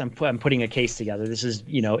evidence. I'm putting a case together. This is,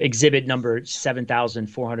 exhibit number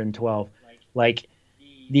 7,412. Like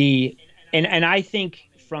and I think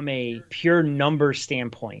from a pure number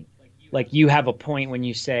standpoint, like you have a point when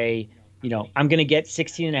you say, I'm going to get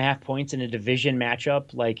 16.5 points in a division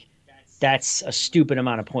matchup. Like that's a stupid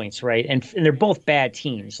amount of points, right? And they're both bad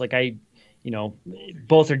teams. Like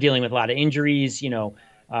both are dealing with a lot of injuries.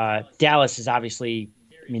 Dallas is obviously,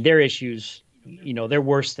 their issues, they're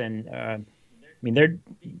worse than, the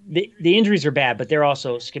injuries are bad, but they're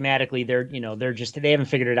also schematically, they haven't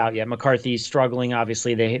figured it out yet. McCarthy's struggling.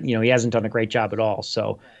 Obviously he hasn't done a great job at all.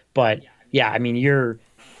 So, but yeah,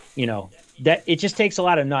 that it just takes a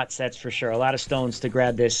lot of nuts. That's for sure. A lot of stones to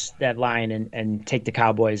grab that line and take the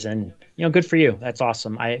Cowboys, and, good for you. That's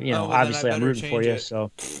awesome. Obviously I'm rooting for you.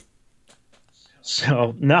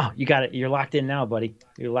 So no, you got it. You're locked in now, buddy.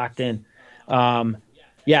 You're locked in. Yeah,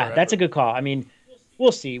 forever. That's a good call.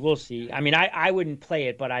 We'll see. I wouldn't play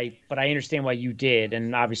it, but I understand why you did,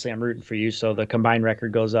 and obviously I'm rooting for you. So the combined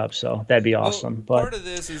record goes up. So that'd be awesome. Well, but part of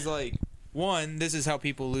this is like, one, this is how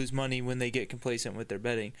people lose money when they get complacent with their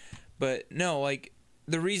betting. But no, like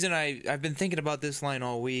the reason I've been thinking about this line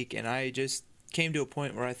all week, and I just came to a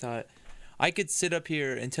point where I thought I could sit up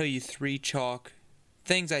here and tell you 3 chalk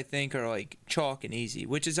things I think are like chalk and easy,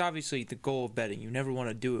 which is obviously the goal of betting. You never want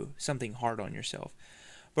to do something hard on yourself.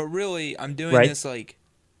 But really, I'm doing this like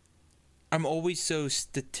I'm always so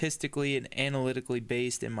statistically and analytically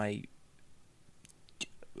based in my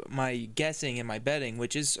guessing and my betting,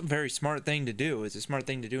 which is a very smart thing to do. It's a smart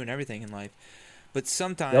thing to do in everything in life. But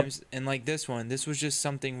sometimes, and like this one, this was just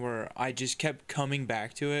something where I just kept coming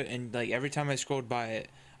back to it, and like every time I scrolled by it,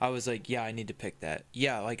 I was like, yeah, I need to pick that.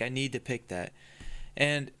 Yeah, like I need to pick that.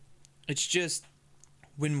 And it's just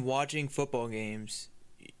when watching football games,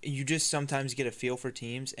 you just sometimes get a feel for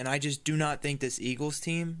teams, and I just do not think this Eagles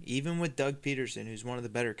team, even with Doug Peterson, who's one of the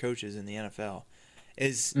better coaches in the NFL,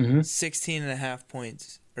 is 16.5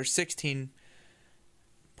 points or 16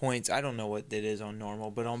 points. I don't know what it is on normal,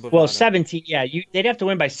 but on Bovada. Well, 17. Yeah, they'd have to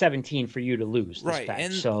win by 17 for you to lose. This right,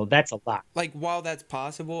 and so that's a lot. Like while that's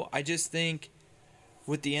possible, I just think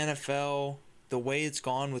with the NFL, the way it's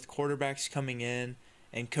gone with quarterbacks coming in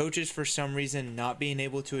and coaches for some reason not being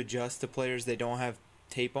able to adjust to players they don't have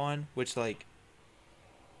tape on, which like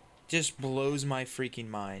just blows my freaking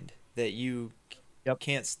mind that you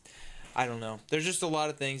can't. I don't know. There's just a lot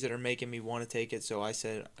of things that are making me want to take it, so I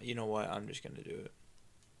said, you know what, I'm just going to do it.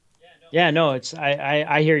 Yeah, no, it's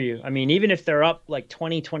I hear you. Even if they're up like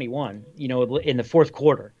 20-21, in the fourth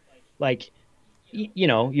quarter, like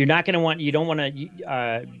you're not going to want you don't want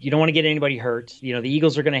to get anybody hurt. The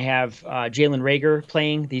Eagles are going to have Jalen Reagor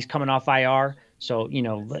playing. He's coming off IR. So,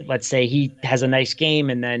 let's say he has a nice game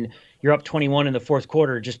and then you're up 21 in the fourth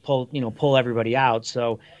quarter, just pull everybody out.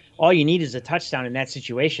 So all you need is a touchdown in that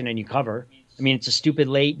situation and you cover. It's a stupid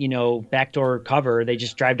late, backdoor cover. They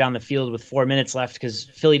just drive down the field with 4 minutes left because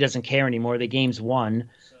Philly doesn't care anymore. The game's won.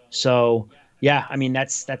 So, yeah,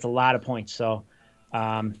 that's a lot of points. So,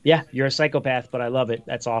 yeah, you're a psychopath, but I love it.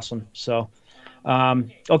 That's awesome. So,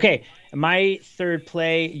 okay. My third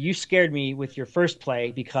play, you scared me with your first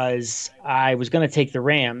play because I was going to take the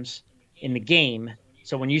Rams in the game.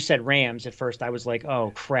 So when you said Rams at first, I was like,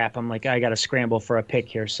 oh, crap. I'm like, I got to scramble for a pick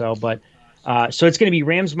here. So, so it's going to be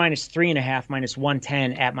Rams minus 3.5, minus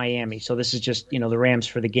 110 at Miami. So this is just, the Rams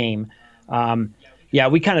for the game. Yeah,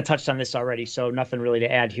 we kind of touched on this already, so nothing really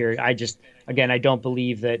to add here. I don't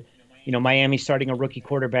believe that, Miami starting a rookie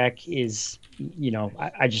quarterback is, they're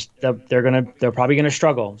probably going to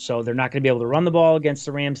struggle. So they're not going to be able to run the ball against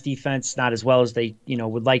the Rams defense, not as well as they,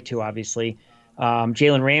 would like to, obviously.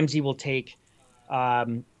 Jalen Ramsey will take,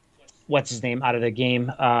 what's his name out of the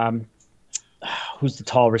game? Who's the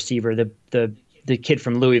tall receiver? The kid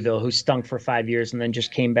from Louisville who stunk for 5 years and then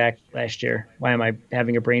just came back last year. Why am I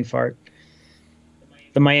having a brain fart?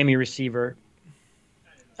 The Miami receiver.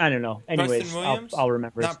 I don't know. Anyways, I'll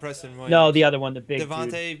remember. Not Preston Williams. No, the other one, the big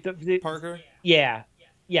Devontae dude. Parker. Yeah,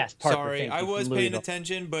 Yes, Parker. Sorry, thank I you, was from paying Louisville.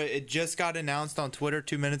 attention, but it just got announced on Twitter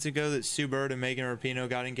 2 minutes ago that Sue Bird and Megan Rapinoe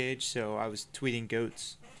got engaged, so I was tweeting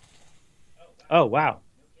goats. Oh wow,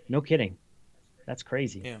 no kidding. That's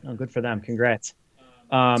crazy. Yeah. Oh, good for them. Congrats.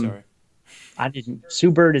 Sorry. I didn't.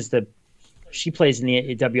 Sue Bird is she plays in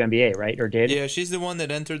the WNBA, right? Or did? Yeah, she's the one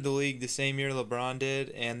that entered the league the same year LeBron did,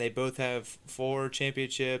 and they both have 4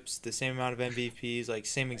 championships, the same amount of MVPs, like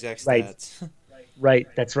same exact Right. stats. Right.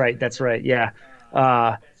 That's right. That's right. Yeah.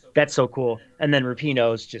 That's so cool. And then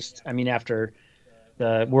Rapinoe's just, I mean, after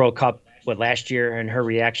the World Cup, last year, and her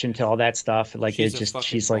reaction to all that stuff, like She's it's a just, fucking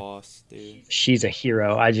she's like, boss, dude. she's a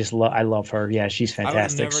hero. I love her. Yeah, she's I would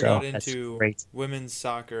have fantastic. never So got that's into great. women's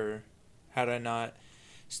soccer had I not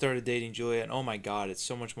started dating Julia. And oh my god, it's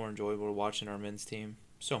so much more enjoyable watching our men's team.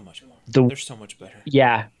 So much more. They're so much better.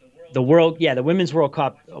 Yeah, the Women's World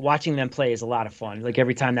Cup. Watching them play is a lot of fun. Like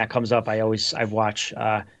every time that comes up, I watch.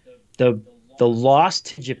 The loss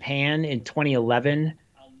to Japan in 2011.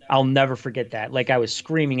 I'll never forget that. Like I was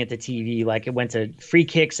screaming at the TV. Like it went to free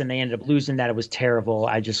kicks and they ended up losing that. It was terrible.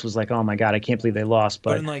 I just was like, oh my god, I can't believe they lost.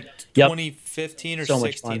 But But in like yep, 2015 or so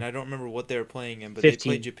much 16, fun. I don't remember what they were playing in, but 15.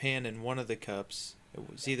 they played Japan in one of the cups.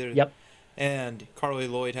 It was either Yep. and Carly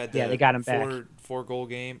Lloyd had the Yeah, they got him back. four goal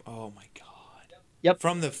game. Oh my god. Yep.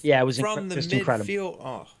 From the Yeah, it was from the just midfield. incredible.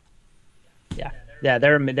 Oh. Yeah,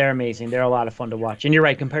 they're amazing. They're a lot of fun to watch. And you're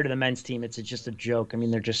right, compared to the men's team, it's just a joke. I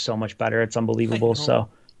mean, they're just so much better. It's I unbelievable. know. So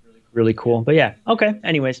really cool. But yeah, okay.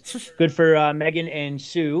 Anyways, good for Megan and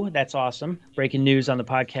Sue. That's awesome. Breaking news on the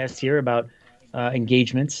podcast here about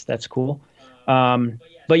engagements. That's cool.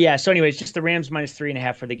 But yeah, so anyways, just the Rams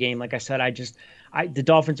 -3.5 for the game. Like I said, the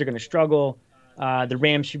Dolphins are going to struggle. The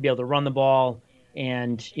Rams should be able to run the ball.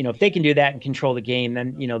 And, if they can do that and control the game,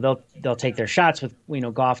 then, they'll take their shots with,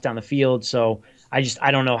 Goff down the field. So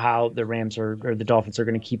I don't know how the Rams or the Dolphins are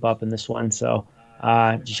going to keep up in this one. So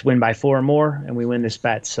just win by 4 or more and we win this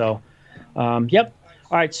bet. So, yep.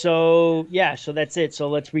 All right. So, yeah, so that's it. So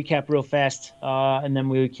let's recap real fast and then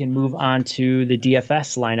we can move on to the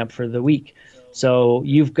DFS lineup for the week. So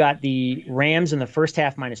you've got the Rams in the first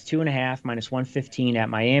half -2.5, -115 at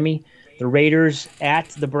Miami. The Raiders at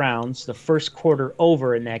the Browns, the first quarter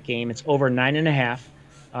over in that game. It's over 9.5,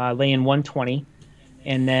 laying 120.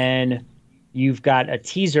 And then you've got a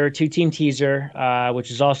teaser, 2-team teaser,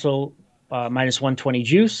 which is also -120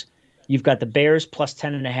 juice. You've got the Bears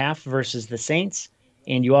 +10.5 versus the Saints.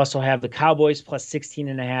 And you also have the Cowboys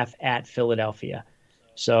 +16.5 at Philadelphia.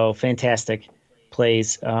 So fantastic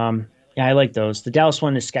plays. Yeah, I like those. The Dallas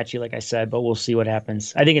one is sketchy, like I said, but we'll see what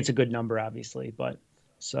happens. I think it's a good number, obviously, but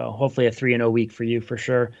so hopefully a 3-0 week for you for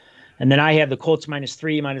sure. And then I have the Colts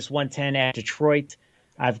 -3, -110 at Detroit.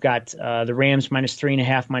 I've got the Rams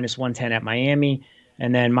 -3.5, -110 at Miami.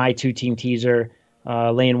 And then my 2-team teaser,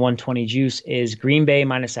 laying 120 juice, is Green Bay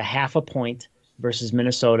 -0.5 point versus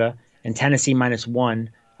Minnesota and Tennessee -1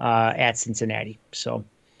 at Cincinnati. So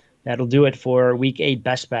that'll do it for week 8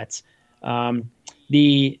 best bets.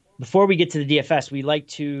 Before we get to the DFS, we like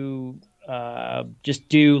to just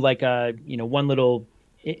do like a one little.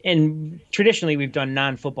 And traditionally, we've done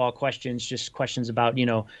non-football questions, just questions about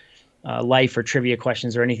life or trivia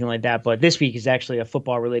questions or anything like that. But this week is actually a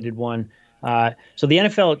football-related one. So the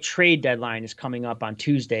NFL trade deadline is coming up on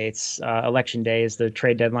Tuesday. It's election day is the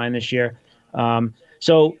trade deadline this year.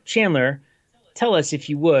 So Chandler, tell us, if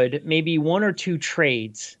you would, maybe 1 or 2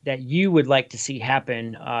 trades that you would like to see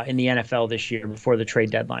happen in the NFL this year before the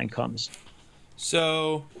trade deadline comes.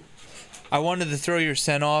 So I wanted to throw your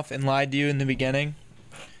scent off and lie to you in the beginning.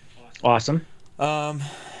 Awesome.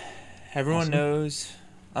 Everyone knows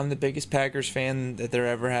I'm the biggest Packers fan that there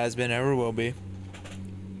ever has been, ever will be.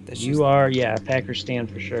 You are, yeah, Packers stan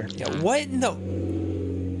for sure. Yeah, what in the...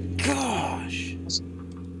 Gosh.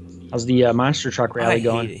 How's the monster truck rally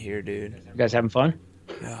going? I hate it here, dude. You guys having fun?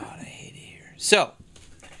 God, I hate it here. So,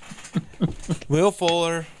 Will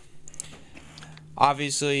Fuller,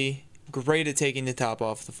 obviously great at taking the top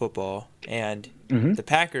off the football, and the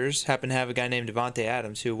Packers happen to have a guy named Davante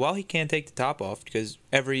Adams who, while he can't take the top off, because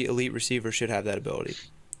every elite receiver should have that ability,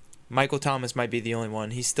 Michael Thomas might be the only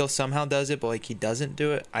one. He still somehow does it, but like he doesn't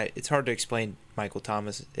do it. It's hard to explain Michael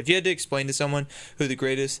Thomas. If you had to explain to someone who the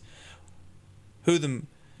greatest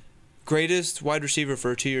wide receiver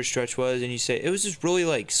for a 2-year stretch was, and you say it was this really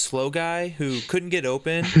like slow guy who couldn't get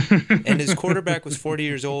open, and his quarterback was 40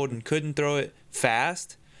 years old and couldn't throw it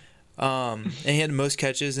fast, and he had the most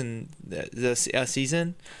catches in the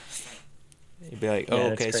season. You'd be like, oh,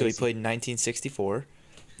 yeah, okay, so he played in 1964.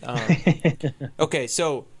 Okay,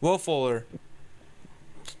 so Will Fuller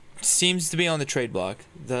seems to be on the trade block.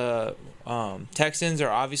 The Texans are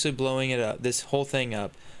obviously blowing it up, this whole thing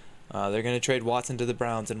up. They're going to trade Watson to the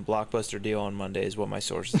Browns in a blockbuster deal on Monday, is what my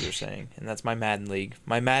sources are saying, and that's my Madden League.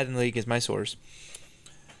 My Madden League is my source.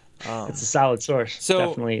 It's a solid source. So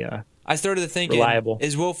Definitely I started thinking, reliable.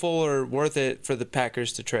 Is Will Fuller worth it for the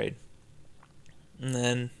Packers to trade? And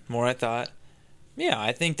then more I thought, yeah,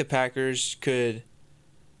 I think the Packers could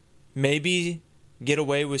maybe get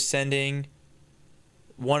away with sending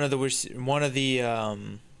one of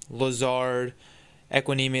the Lazard,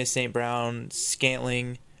 Equinemius, St. Brown,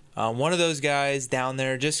 Scantling, one of those guys down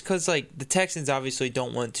there, just because like the Texans obviously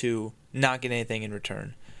don't want to not get anything in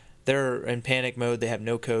return. They're in panic mode. They have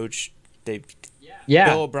no coach.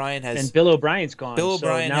 Bill O'Brien has, and Bill O'Brien's gone. Bill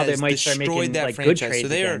O'Brien so now has they might start destroyed making that like franchise. good trades So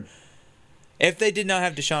they again. if they did not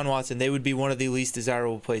have Deshaun Watson, they would be one of the least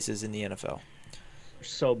desirable places in the NFL.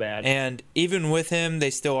 So bad. And even with him,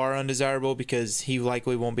 they still are undesirable because he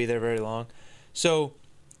likely won't be there very long. So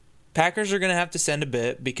Packers are going to have to send a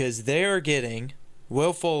bit because they are getting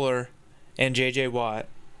Will Fuller and J.J. Watt.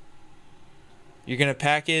 You're going to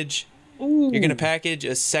package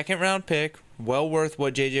a second-round pick, well worth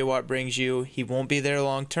what J.J. Watt brings you. He won't be there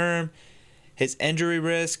long term. His injury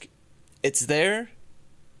risk, it's there,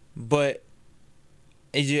 but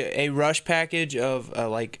a rush package of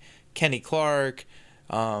like Kenny Clark,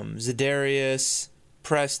 Za'Darius,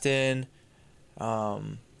 Preston,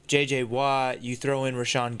 J.J. Watt. You throw in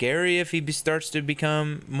Rashawn Gary if he starts to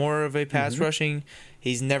become more of a pass rushing.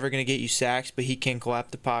 He's never going to get you sacks, but he can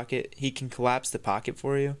collapse the pocket. He can collapse the pocket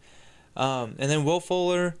for you. And then Will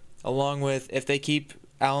Fuller, along with if they keep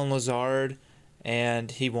Alan Lazard,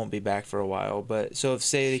 and he won't be back for a while. But so if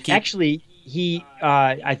say they keep actually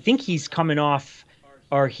I think he's coming off,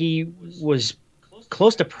 or he was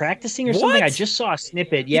close to practicing or something. I just saw a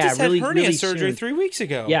snippet. He just really had hernia really surgery soon. 3 weeks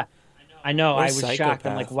ago. Yeah, I know. What a I was shocked. I'm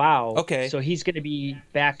psychopath. like, wow. Okay. So he's going to be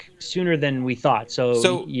back sooner than we thought.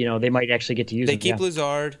 So they might actually get to use him. They keep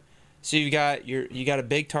Lazard, so you got a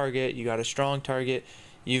big target, you got a strong target,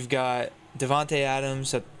 you've got Devontae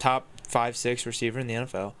Adams, a top 5-6 receiver in the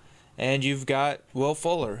NFL, and you've got Will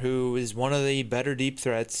Fuller, who is one of the better deep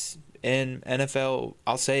threats in NFL,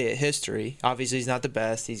 I'll say it, history. Obviously, he's not the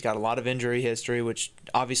best. He's got a lot of injury history, which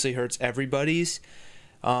obviously hurts everybody's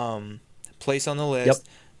place on the list. Yep.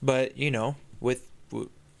 But in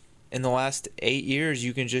the last 8 years,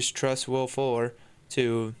 you can just trust Will Fuller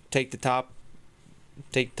to take the top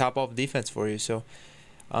off defense for you. So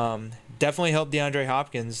definitely help DeAndre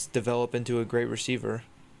Hopkins develop into a great receiver,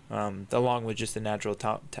 along with just the natural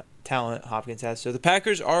talent Hopkins has. So the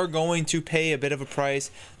Packers are going to pay a bit of a price.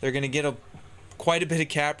 They're going to get quite a bit of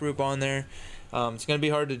cap room on there. It's going to be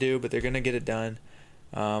hard to do, but they're going to get it done.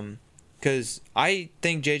 Because I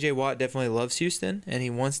think J.J. Watt definitely loves Houston, and he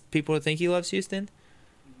wants people to think he loves Houston.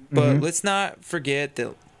 But let's not forget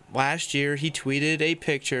that last year he tweeted a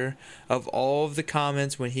picture of all of the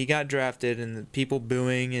comments when he got drafted and the people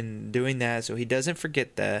booing and doing that, so he doesn't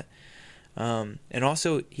forget that. And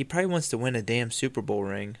also, he probably wants to win a damn Super Bowl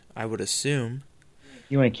ring, I would assume.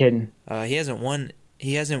 You ain't kidding. He hasn't won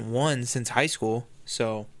since high school,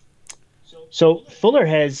 so... So Fuller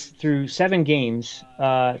has, through 7 games,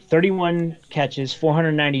 31 catches,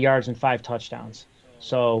 490 yards, and 5 touchdowns.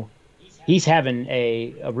 So he's having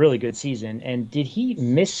a really good season. And did he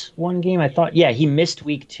miss one game? I thought, yeah, he missed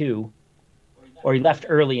week 2, or he left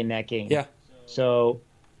early in that game. Yeah. So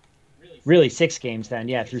really 6 games then.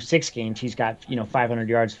 Yeah, through 6 games, he's got 500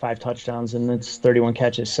 yards, 5 touchdowns, and it's 31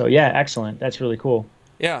 catches. So yeah, excellent. That's really cool.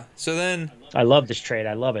 Yeah. So then I love this trade.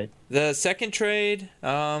 I love it. The second trade,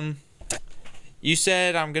 you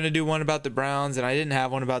said I'm going to do one about the Browns, and I didn't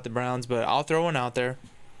have one about the Browns, but I'll throw one out there.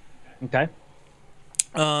 Okay.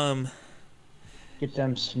 Get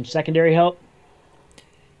them some secondary help.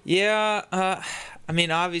 Yeah. I mean,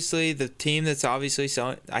 obviously, the team that's obviously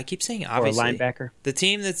selling... I keep saying obviously. Or a linebacker. The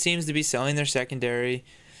team that seems to be selling their secondary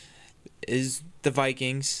is the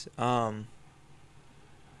Vikings. I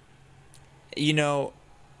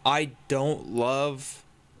don't love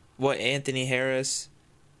what Anthony Harris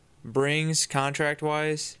brings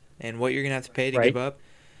contract-wise and what you're going to have to pay to give up.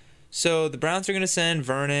 So the Browns are going to send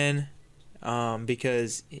Vernon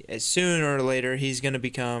because sooner or later he's going to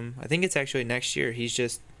become, I think it's actually next year, he's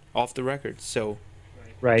just off the record. So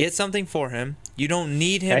get something for him. You don't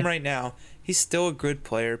need him right now. He's still a good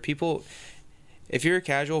player. People, if you're a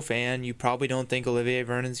casual fan, you probably don't think Olivier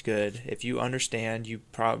Vernon's good. If you understand, you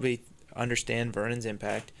probably understand Vernon's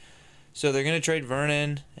impact. So they're going to trade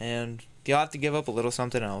Vernon, and you'll have to give up a little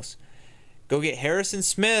something else. Go get Harrison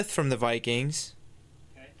Smith from the Vikings,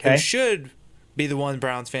 who should be the one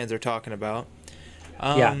Browns fans are talking about.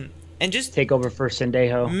 And just take over for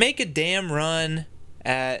Sendejo. Make a damn run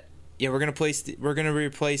at we're gonna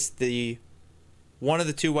replace the one of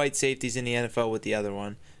the two white safeties in the NFL with the other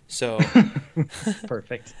one. So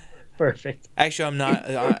Perfect. Actually, I'm not.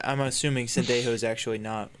 I'm assuming Sendejo is actually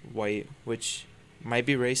not white, which might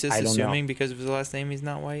be racist. Assuming because of his last name, he's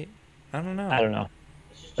not white. I don't know.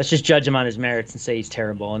 Let's just judge him on his merits and say he's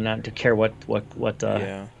terrible, and not to care what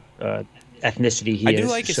ethnicity he is. I do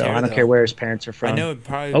like his hair, I don't care where his parents are from. I know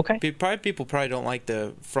people probably don't like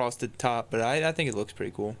the frosted top, but I think it looks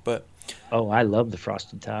pretty cool. But I love the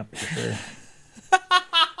frosted top for sure.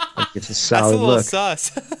 I think it's a solid look.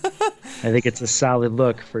 Sus. I think it's a solid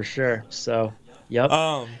look for sure. So, yep.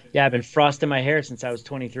 Yeah, I've been frosting my hair since I was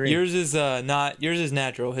 23. Yours is not. Yours is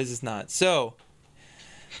natural. His is not. So,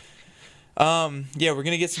 we're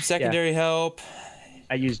gonna get some secondary help.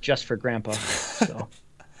 I use Just for Grandpa, so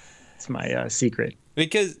it's my secret.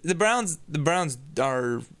 Because the Browns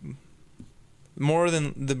are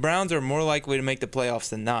more likely to make the playoffs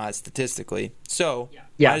than not statistically. So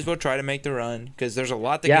might as well try to make the run because there's a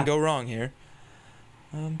lot that can go wrong here.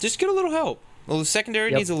 Just get a little help. Well, the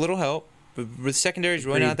secondary needs a little help, but the secondary is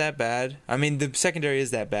really not that bad. I mean, the secondary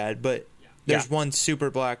is that bad, but there's one super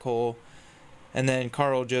black hole, and then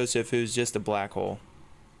Carl Joseph, who's just a black hole.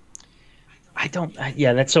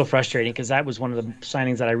 That's so frustrating because that was one of the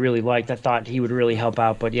signings that I really liked. I thought he would really help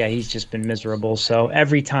out, but he's just been miserable. So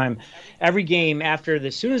every game after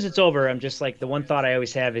as soon as it's over, I'm just like, the one thought I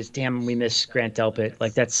always have is, damn, we miss Grant Delpit.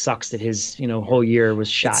 Like, that sucks that his, whole year was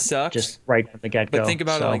shot just right from the get-go. But think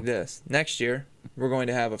about it like this. Next year, we're going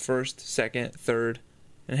to have a first, second, third,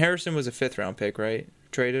 and Harrison was a 5th-round pick, right?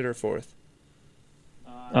 Traded or 4th?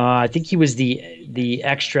 I think he was the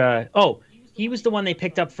extra. He was the one they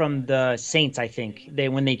picked up from the Saints, I think.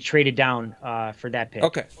 When they traded down for that pick.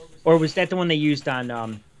 Okay. Or was that the one they used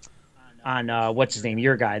on what's his name?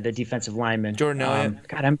 Your guy, the defensive lineman. Jordan Elliott.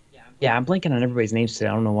 God, I'm blanking on everybody's names today.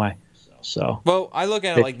 I don't know why. So. Well, I look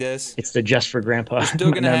at it like this. It's the Just for Grandpa. You're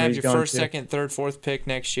still going to have your first, second, third, fourth pick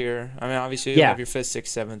next year. I mean, obviously you'll have your 5th,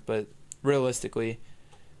 6th, 7th, but realistically,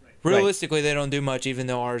 they don't do much, even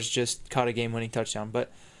though ours just caught a game-winning touchdown.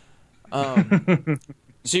 But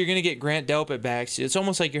so you're going to get Grant Delpit back. So it's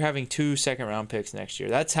almost like you're having 2 second-round picks next year.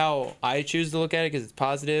 That's how I choose to look at it because it's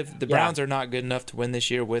positive. The Browns are not good enough to win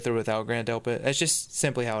this year with or without Grant Delpit. That's just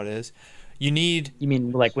simply how it is. You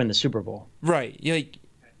mean like win the Super Bowl? Right.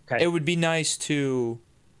 It would be nice to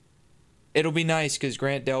 – it'll be nice because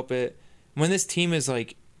Grant Delpit, when this team is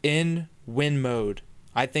like in win mode,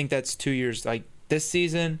 I think that's 2 years. Like this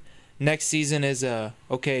season – next season is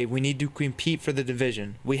we need to compete for the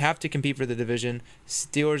division. We have to compete for the division.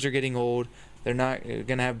 Steelers are getting old. They're not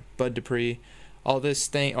going to have Bud Dupree. All these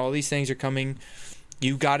things are coming.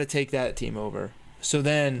 You got to take that team over. So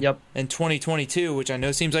then in 2022, which I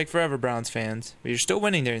know seems like forever, Browns fans, but you're still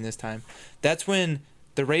winning during this time. That's when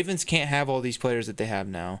the Ravens can't have all these players that they have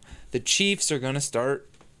now. The Chiefs are going to start.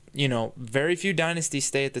 Very few dynasties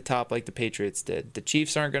stay at the top like the Patriots did. The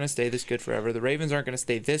Chiefs aren't going to stay this good forever. The Ravens aren't going to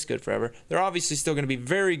stay this good forever. They're obviously still going to be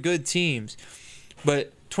very good teams.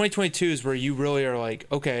 But 2022 is where you really are like,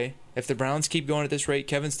 okay, if the Browns keep going at this rate,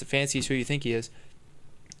 Kevin Stefanski is who you think he is.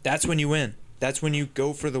 That's when you win. That's when you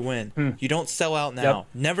go for the win. You don't sell out now. Yep.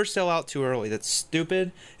 Never sell out too early. That's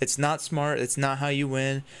stupid. It's not smart. It's not how you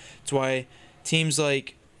win. It's why teams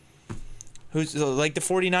like the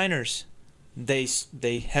 49ers,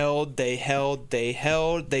 They held,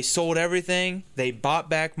 they sold everything, they bought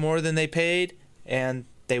back more than they paid, and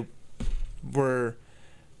they were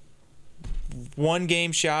one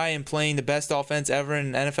game shy and playing the best offense ever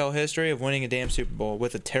in NFL history of winning a damn Super Bowl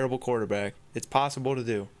with a terrible quarterback. It's possible to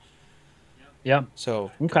do. Yeah.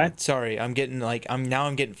 So, okay. God, sorry, I'm getting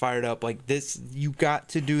fired up. Like this, you got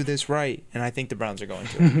to do this right, and I think the Browns are going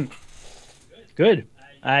to. Good.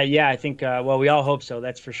 I think, we all hope so.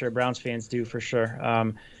 That's for sure. Browns fans do for sure.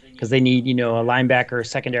 Because they need, a linebacker,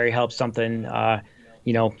 secondary help, something.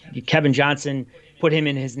 Kevin Johnson, put him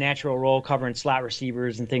in his natural role, covering slot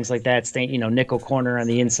receivers and things like that. Stay, nickel corner on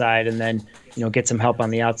the inside, and then, get some help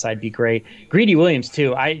on the outside. Be great. Greedy Williams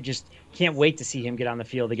too. I just can't wait to see him get on the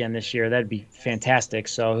field again this year. That'd be fantastic.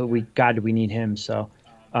 So we need him. So,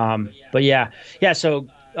 So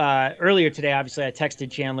earlier today, obviously, I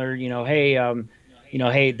texted Chandler.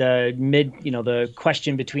 The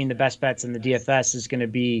question between the best bets and the DFS is going to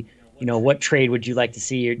be, what trade would you like to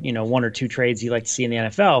see, one or two trades you'd like to see in the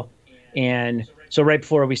NFL. And so right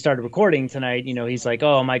before we started recording tonight, he's like,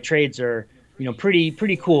 oh, my trades are,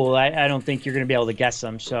 pretty cool. I don't think you're going to be able to guess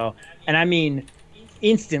them. So, and I mean,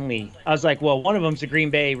 instantly, I was like, well, one of them's a Green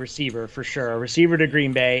Bay receiver for sure, a receiver to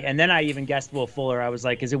Green Bay. And then I even guessed Will Fuller. I was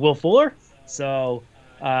like, is it Will Fuller? So,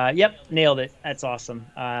 nailed it. That's awesome.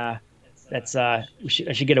 That's I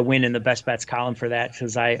should get a win in the best bets column for that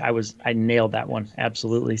because I nailed that one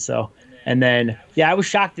absolutely. So and then yeah, I was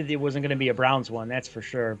shocked that it wasn't going to be a Browns one. That's for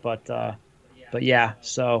sure. But yeah,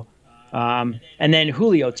 so and then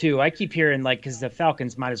Julio too. I keep hearing like because the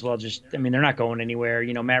Falcons might as well just. I mean, they're not going anywhere.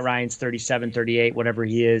 Matt Ryan's 37, 38, whatever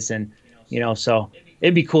he is, and so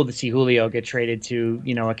it'd be cool to see Julio get traded to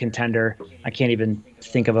a contender. I can't even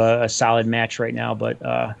think of a solid match right now, but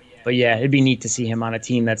yeah, it'd be neat to see him on a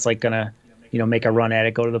team that's like gonna make a run at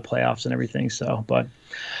it, go to the playoffs and everything. So, but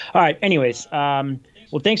all right. Anyways,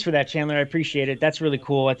 well, thanks for that, Chandler. I appreciate it. That's really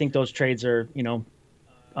cool. I think those trades are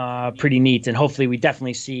pretty neat, and hopefully we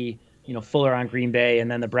definitely see Fuller on Green Bay,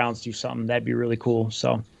 and then the Browns do something. That'd be really cool.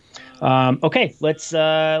 So, okay, let's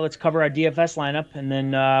cover our DFS lineup, and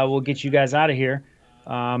then we'll get you guys out of here.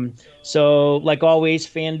 So like always,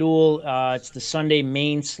 FanDuel, it's the Sunday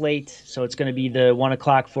main slate, so it's going to be the 1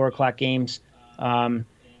 o'clock, 4 o'clock games.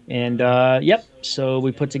 Yep. So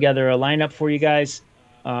we put together a lineup for you guys,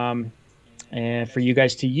 and for you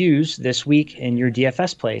guys to use this week in your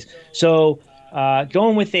DFS plays. So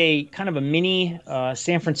going with a kind of a mini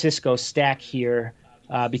San Francisco stack here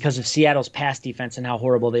because of Seattle's pass defense and how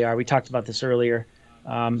horrible they are. We talked about this earlier.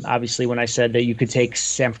 Obviously, when I said that you could take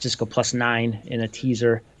San Francisco +9 in a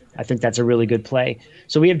teaser, I think that's a really good play.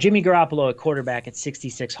 So we have Jimmy Garoppolo at quarterback at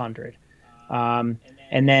 6,600.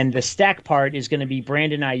 And then the stack part is going to be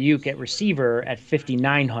Brandon Ayuk at receiver at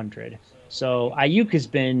 5,900. So Ayuk has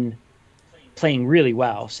been playing really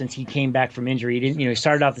well since he came back from injury. He didn't, he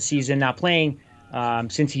started off the season not playing.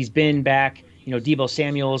 Since he's been back, Deebo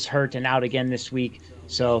Samuel's hurt and out again this week.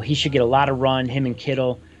 So he should get a lot of run, him and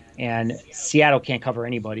Kittle. And Seattle can't cover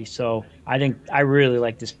anybody. So I think I really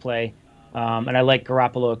like this play. And I like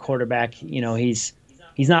Garoppolo at quarterback. He's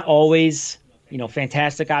not always,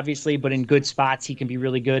 fantastic, obviously, but in good spots, he can be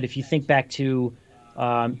really good. If you think back to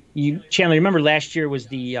Chandler, remember last year was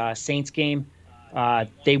the Saints game?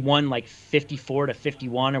 They won like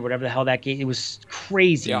 54-51 or whatever the hell that game. It was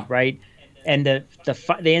crazy, yeah. Right? And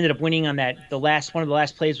they ended up winning on that. One of the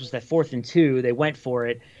last plays was that 4th and 2. They went for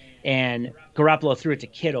it, and Garoppolo threw it to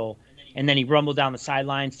Kittle, and then he rumbled down the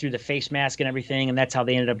sidelines through the face mask and everything, and that's how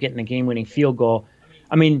they ended up getting the game-winning field goal.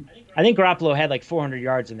 I mean, I think Garoppolo had like 400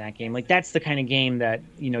 yards in that game. Like that's the kind of game that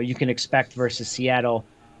you can expect versus Seattle.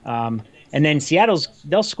 And then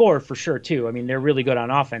they'll score for sure too. I mean, they're really good on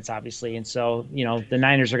offense, obviously, and so the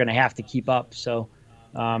Niners are going to have to keep up. So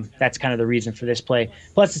that's kind of the reason for this play.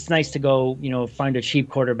 Plus, it's nice to go find a cheap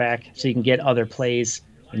quarterback so you can get other plays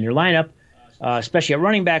in your lineup, especially at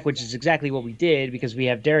running back, which is exactly what we did because we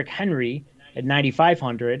have Derrick Henry at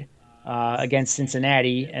 9,500 against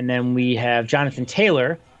Cincinnati, and then we have Jonathan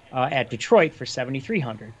Taylor at Detroit for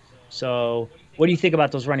 7,300. So, what do you think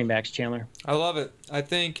about those running backs, Chandler? I love it. I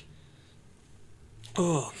think.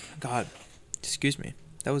 Oh God, excuse me.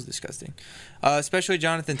 That was disgusting. Especially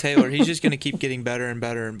Jonathan Taylor. He's just going to keep getting better and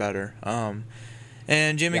better and better.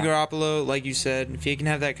 And Jimmy Garoppolo, like you said, if he can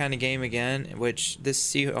have that kind of game again, which this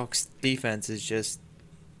Seahawks defense is just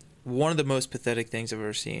one of the most pathetic things I've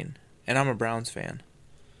ever seen. And I'm a Browns fan.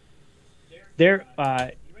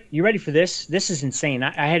 You ready for this? This is insane.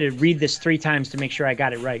 I had to read this 3 times to make sure I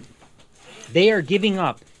got it right. They are giving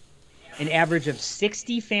up an average of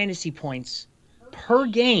 60 fantasy points per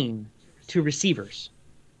game to receivers.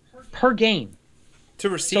 Per game. To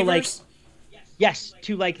receivers? So yes,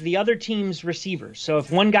 to like the other team's receivers. So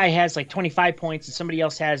if one guy has like 25 points and somebody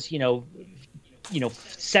else has, 17,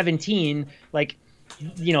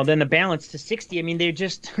 then the balance to 60. I mean, they're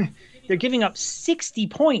giving up 60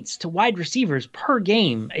 points to wide receivers per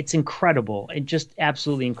game. It's incredible. It's just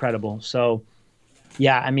absolutely incredible. So,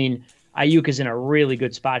 yeah, I mean, Ayuk is in a really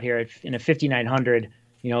good spot here in a 5,900.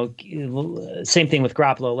 Same thing with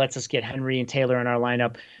Garoppolo. Lets us get Henry and Taylor in our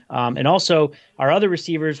lineup. And also our other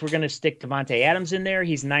receivers, we're going to stick Devontae Adams in there.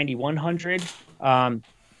 He's 9,100.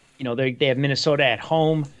 They have Minnesota at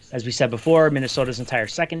home. As we said before, Minnesota's entire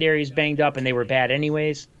secondary is banged up, and they were bad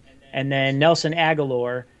anyways. And then Nelson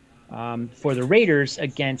Aguilar for the Raiders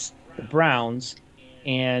against the Browns.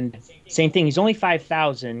 And same thing. He's only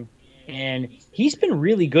 5,000, and he's been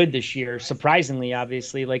really good this year, surprisingly,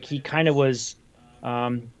 obviously. Like he kind of was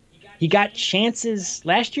he got chances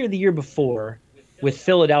last year, the year before, with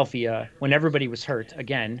Philadelphia when everybody was hurt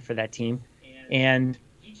again for that team. And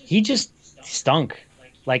he just stunk.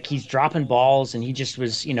 Like he's dropping balls and he just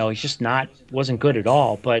was, he's just wasn't good at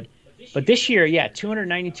all. But this year,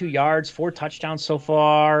 292 yards, 4 touchdowns so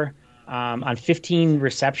far on 15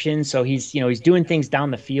 receptions. So he's doing things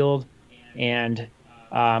down the field. And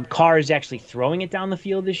Carr is actually throwing it down the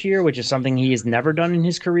field this year, which is something he has never done in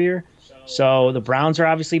his career. So the Browns are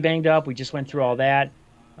obviously banged up. We just went through all that.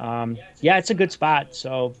 Yeah, it's a good spot.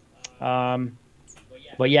 So, um,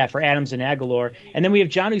 but yeah, for Adams and Aguilar, and then we have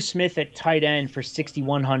Jonnu Smith at tight end for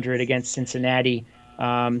 6,100 against Cincinnati.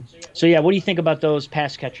 So yeah, what do you think about those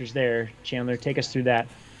pass catchers there, Chandler? Take us through that.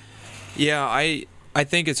 Yeah, I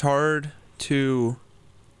think it's hard to,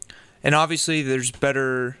 and obviously there's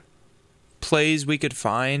better plays we could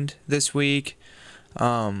find this week,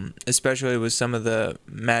 especially with some of the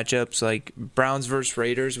matchups. Like Browns versus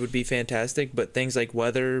Raiders would be fantastic, but things like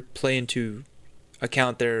weather play into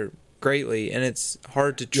account there greatly, and it's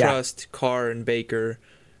hard to trust Carr and Baker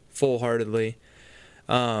full-heartedly.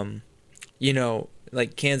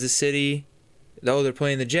 Like Kansas City, they're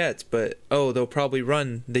playing the Jets, but they'll probably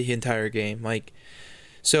run the entire game.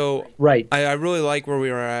 So right. I really like where we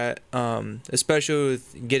are at, especially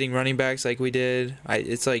with getting running backs like we did.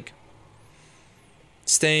 It's like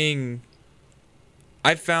staying.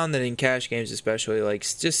 I've found that in cash games, especially, like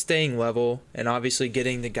just staying level and obviously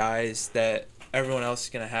getting the guys that everyone else is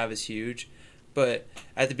gonna have is huge. But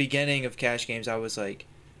at the beginning of cash games, I was like,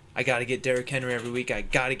 I got to get Derrick Henry every week. I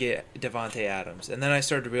got to get Devontae Adams. And then I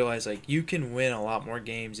started to realize, like, you can win a lot more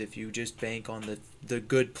games if you just bank on the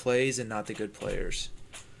good plays and not the good players.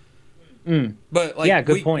 But, like, yeah,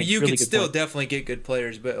 good point. You really can still point. definitely get good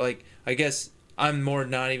players. But, like, I guess I'm more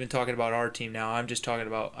not even talking about our team now. I'm just talking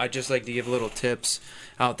about, I just like to give little tips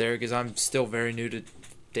out there because I'm still very new to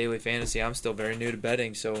daily fantasy. I'm still very new to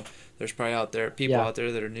betting. So there's probably people out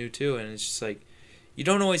there that are new too. And it's just like, you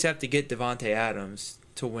don't always have to get Devontae Adams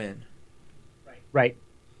to win. Right.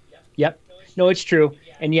 Yep. No, it's true.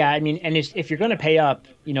 And yeah, I mean, and if you're going to pay up,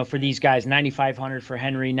 for these guys, 9,500 for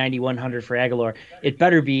Henry, 9,100 for Aguilar, it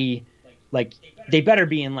better be like they better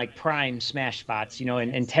be in like prime smash spots,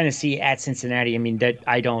 and Tennessee at Cincinnati. I mean, that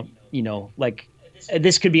I don't, like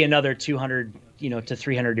this could be another 200, to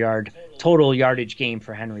 300 yard total yardage game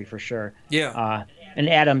for Henry for sure. Yeah. And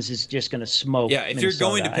Adams is just going to smoke. Yeah. If Minnesota. you're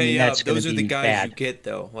going to pay up, those are the guys bad. you get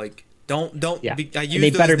though. Like, Don't. Yeah. I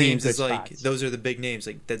use those names as like spots. Those are the big names.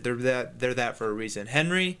 Like they're that for a reason.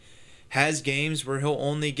 Henry has games where he'll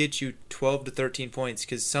only get you 12 to 13 points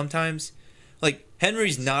because sometimes, like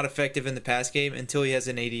Henry's not effective in the pass game until he has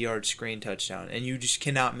an 80-yard screen touchdown, and you just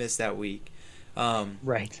cannot miss that week.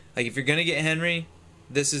 Right. Like if you're gonna get Henry,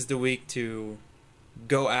 this is the week to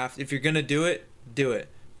go after. If you're gonna do it, do it.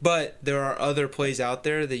 But there are other plays out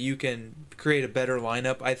there that you can create a better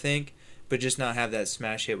lineup, I think. But just not have that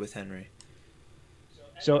smash hit with Henry.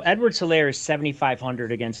 So Edwards-Helaire is 7,500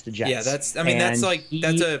 against the Jets.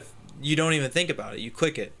 Yeah, you don't even think about it. You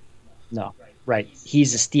click it. No, right.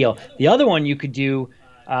 He's a steal. The other one you could do,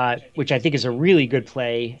 which I think is a really good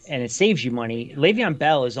play, and it saves you money. Le'Veon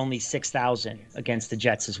Bell is only 6,000 against the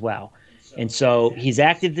Jets as well, and so he's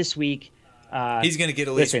active this week. He's going to get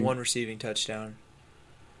at least one receiving touchdown.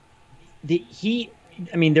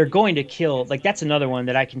 They're going to kill. Like that's another one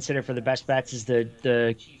that I consider for the best bets is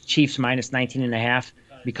the Chiefs minus 19.5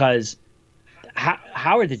 because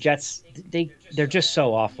how are the Jets? They're just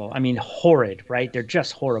so awful. I mean, horrid, right? They're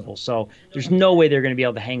just horrible. So there's no way they're going to be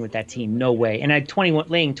able to hang with that team. No way. And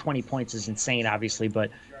laying 20 points is insane, obviously. But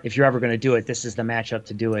if you're ever going to do it, this is the matchup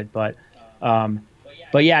to do it. But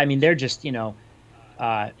yeah, I mean, they're just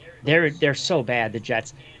they're so bad, the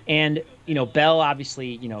Jets. And, Bell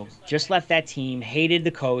obviously, just left that team, hated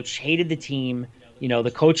the coach, hated the team.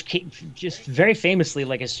 The coach just very famously,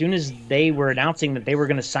 like as soon as they were announcing that they were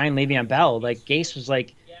going to sign Le'Veon Bell, like Gase was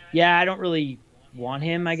like, yeah, I don't really want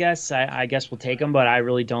him, I guess. I guess we'll take him, but I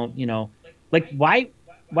really don't, like why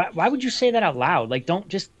would you say that out loud? Like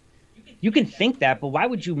you can think that, but why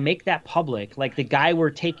would you make that public? Like the guy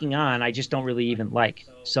we're taking on, I just don't really even like.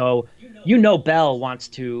 So, Bell wants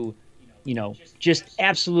to, just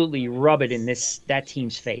absolutely rub it in that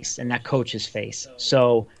team's face and that coach's face.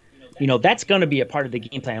 So, that's going to be a part of the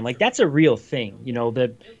game plan. Like that's a real thing.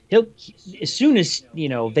 As soon as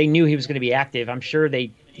they knew he was going to be active, I'm sure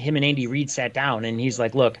him and Andy Reid sat down and he's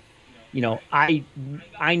like, look, I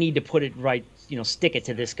need to put it right, stick it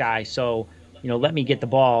to this guy. So, let me get the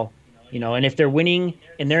ball. And if they're winning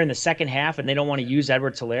and they're in the second half and they don't want to use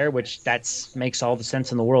Edwards-Helaire, which makes all the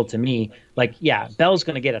sense in the world to me, like, yeah, Bell's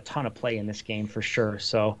going to get a ton of play in this game for sure.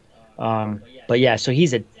 So, but yeah, so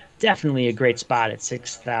he's definitely a great spot at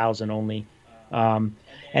 6,000 only. And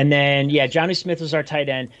then, yeah, Jonnu Smith was our tight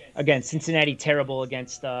end. Again, Cincinnati terrible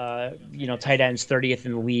against, tight ends, 30th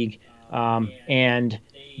in the league. And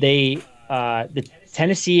the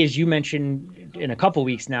Tennessee, as you mentioned in a couple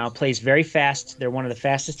weeks now, plays very fast. They're one of the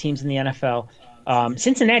fastest teams in the NFL.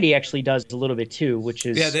 Cincinnati actually does a little bit too, which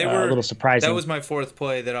is a little surprising. That was my fourth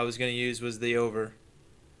play that I was going to use was the over.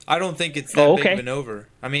 I don't think it's that big of an over.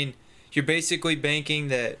 I mean, you're basically banking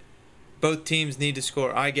that both teams need to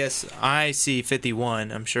score. I guess I see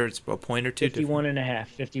 51. I'm sure it's a point or two. 51 and a half.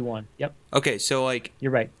 51. Yep. Okay, so like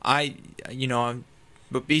you're right.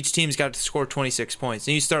 But each team's got to score 26 points.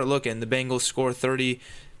 And you start looking, the Bengals score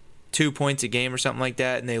 32 points a game or something like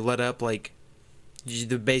that, and they let up like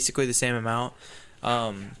basically the same amount.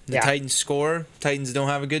 Titans score. Titans don't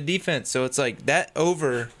have a good defense, so it's like that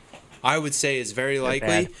over. I would say is very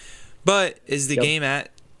likely, but is the game at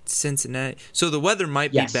Cincinnati? So the weather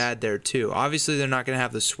might be bad there too. Obviously, they're not going to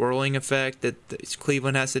have the swirling effect that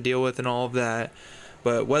Cleveland has to deal with and all of that.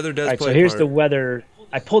 But weather does play. So here's the weather.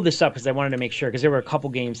 I pulled this up because I wanted to make sure because there were a couple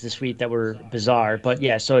games this week that were bizarre. But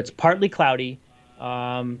yeah, so it's partly cloudy.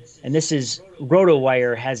 And this is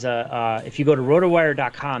RotoWire has if you go to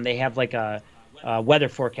rotowire.com, they have like a weather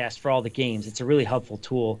forecast for all the games. It's a really helpful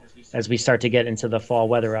tool as we start to get into the fall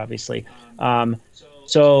weather, obviously.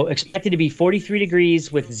 So expected to be 43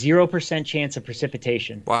 degrees with 0% chance of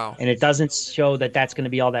precipitation. Wow. And it doesn't show that that's going to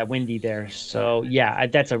be all that windy there. So, yeah,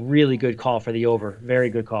 that's a really good call for the over. Very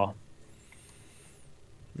good call.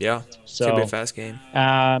 Yeah, so, it's going to be a fast game.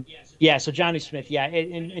 So Jonnu Smith,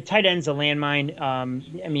 and tight end's a landmine.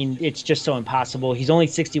 I mean, it's just so impossible. He's only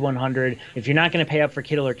 6,100. If you're not going to pay up for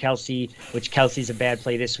Kittle or Kelsey, which Kelsey's a bad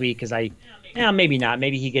play this week because maybe not.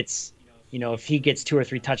 Maybe he gets, if he gets 2 or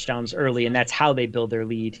 3 touchdowns early and that's how they build their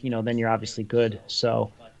lead, then you're obviously good.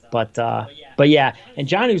 So, but yeah, and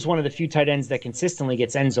Jonnu's one of the few tight ends that consistently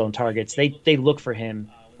gets end zone targets. They look for him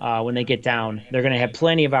when they get down. They're going to have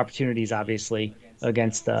plenty of opportunities, obviously,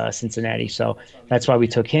 against Cincinnati. So that's why we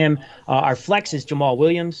took him. Our flex is Jamal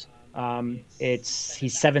Williams.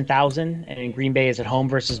 He's 7,000, and Green Bay is at home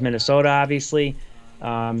versus Minnesota, obviously.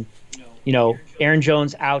 Aaron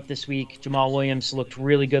Jones out this week. Jamal Williams looked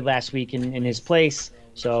really good last week in his place.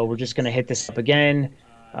 So we're just going to hit this up again.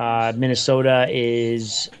 Minnesota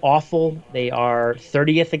is awful. They are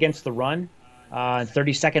 30th against the run,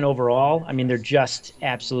 32nd overall. I mean, they're just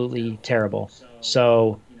absolutely terrible.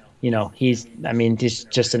 So, he's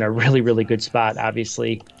just in a really, really good spot,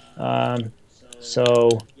 obviously. And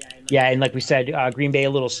like we said, Green Bay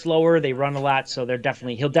a little slower. They run a lot, so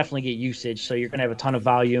he'll definitely get usage. So you're going to have a ton of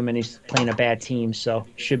volume, and he's playing a bad team, so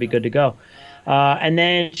should be good to go. And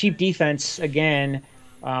then cheap defense again.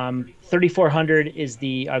 3,400 is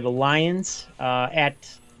the Lions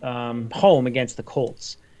at home against the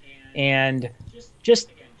Colts, and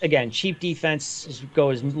just. Again, cheap defense, go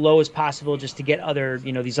as low as possible just to get other,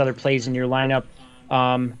 these other plays in your lineup.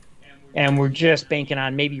 And we're just banking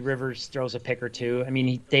on maybe Rivers throws a pick or two. I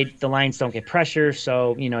mean, the Lions don't get pressure,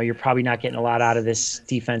 so, you're probably not getting a lot out of this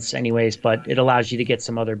defense anyways, but it allows you to get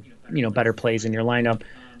some other, better plays in your lineup.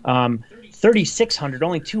 3,600,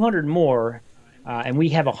 only 200 more, and we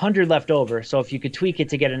have 100 left over. So if you could tweak it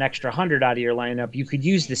to get an extra 100 out of your lineup, you could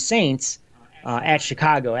use the Saints at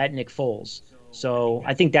Chicago, at Nick Foles. So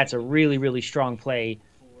I think that's a really, really strong play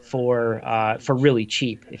for really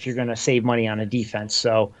cheap if you're going to save money on a defense.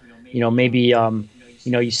 So, maybe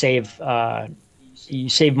you save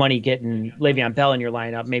money getting Le'Veon Bell in your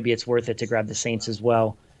lineup. Maybe it's worth it to grab the Saints as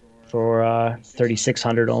well for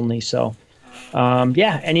 3,600 only. So,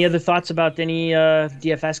 Any other thoughts about any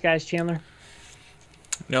DFS guys, Chandler?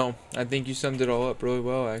 No, I think you summed it all up really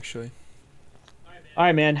well, actually. All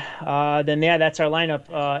right, man. That's our lineup.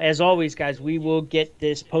 As always, guys, we will get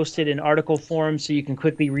this posted in article form so you can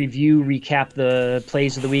quickly recap the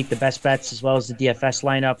plays of the week, the best bets, as well as the DFS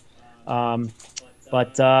lineup.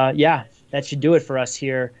 That should do it for us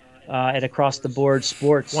here at Across the Board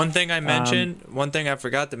Sports. One thing I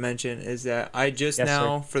forgot to mention is that I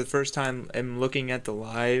for the first time, am looking at the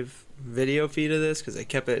live video feed of this because I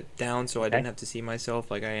kept it down so I didn't have to see myself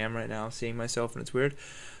like I am right now, seeing myself, and it's weird.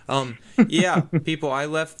 People, I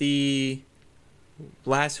left the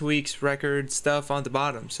last week's record stuff on the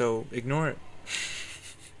bottom, so ignore it.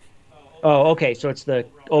 Oh, okay. So it's the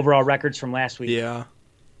overall records from last week. Yeah.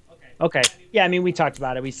 Okay. Yeah, I mean, we talked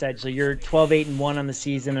about it. We said, so you're 12-8-1 on the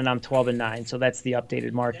season, and I'm 12-9. So that's the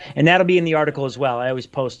updated mark. And that'll be in the article as well. I always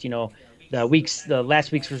post, the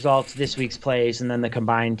last week's results, this week's plays, and then the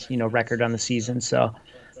combined, record on the season. So,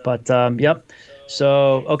 yep.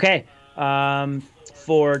 So, okay.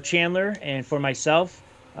 For Chandler and for myself,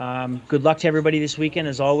 good luck to everybody this weekend,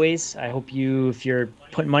 as always. I hope if you're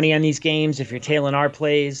putting money on these games, if you're tailing our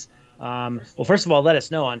plays, first of all, let us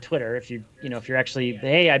know on Twitter if you're actually,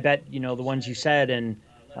 hey, I bet, the ones you said, and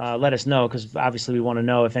let us know, because obviously we want to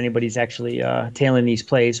know if anybody's actually tailing these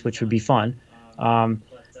plays, which would be fun.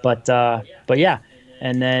 Yeah.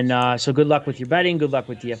 And then, so good luck with your betting. Good luck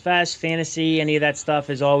with DFS, fantasy, any of that stuff.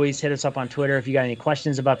 As always, hit us up on Twitter if you got any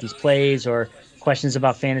questions about these plays or questions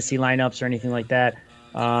about fantasy lineups or anything like that.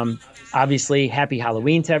 Obviously, happy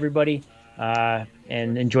Halloween to everybody.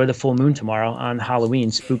 and enjoy the full moon tomorrow on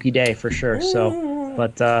Halloween, spooky day for sure. So,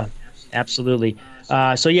 but absolutely.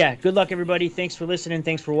 So yeah, good luck everybody. Thanks for listening.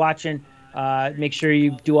 Thanks for watching. Make sure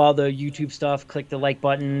you do all the YouTube stuff. Click the like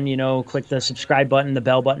button, click the subscribe button, the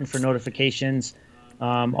bell button for notifications,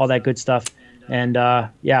 all that good stuff. And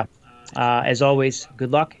as always,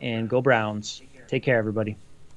 good luck and go Browns. Take care, everybody.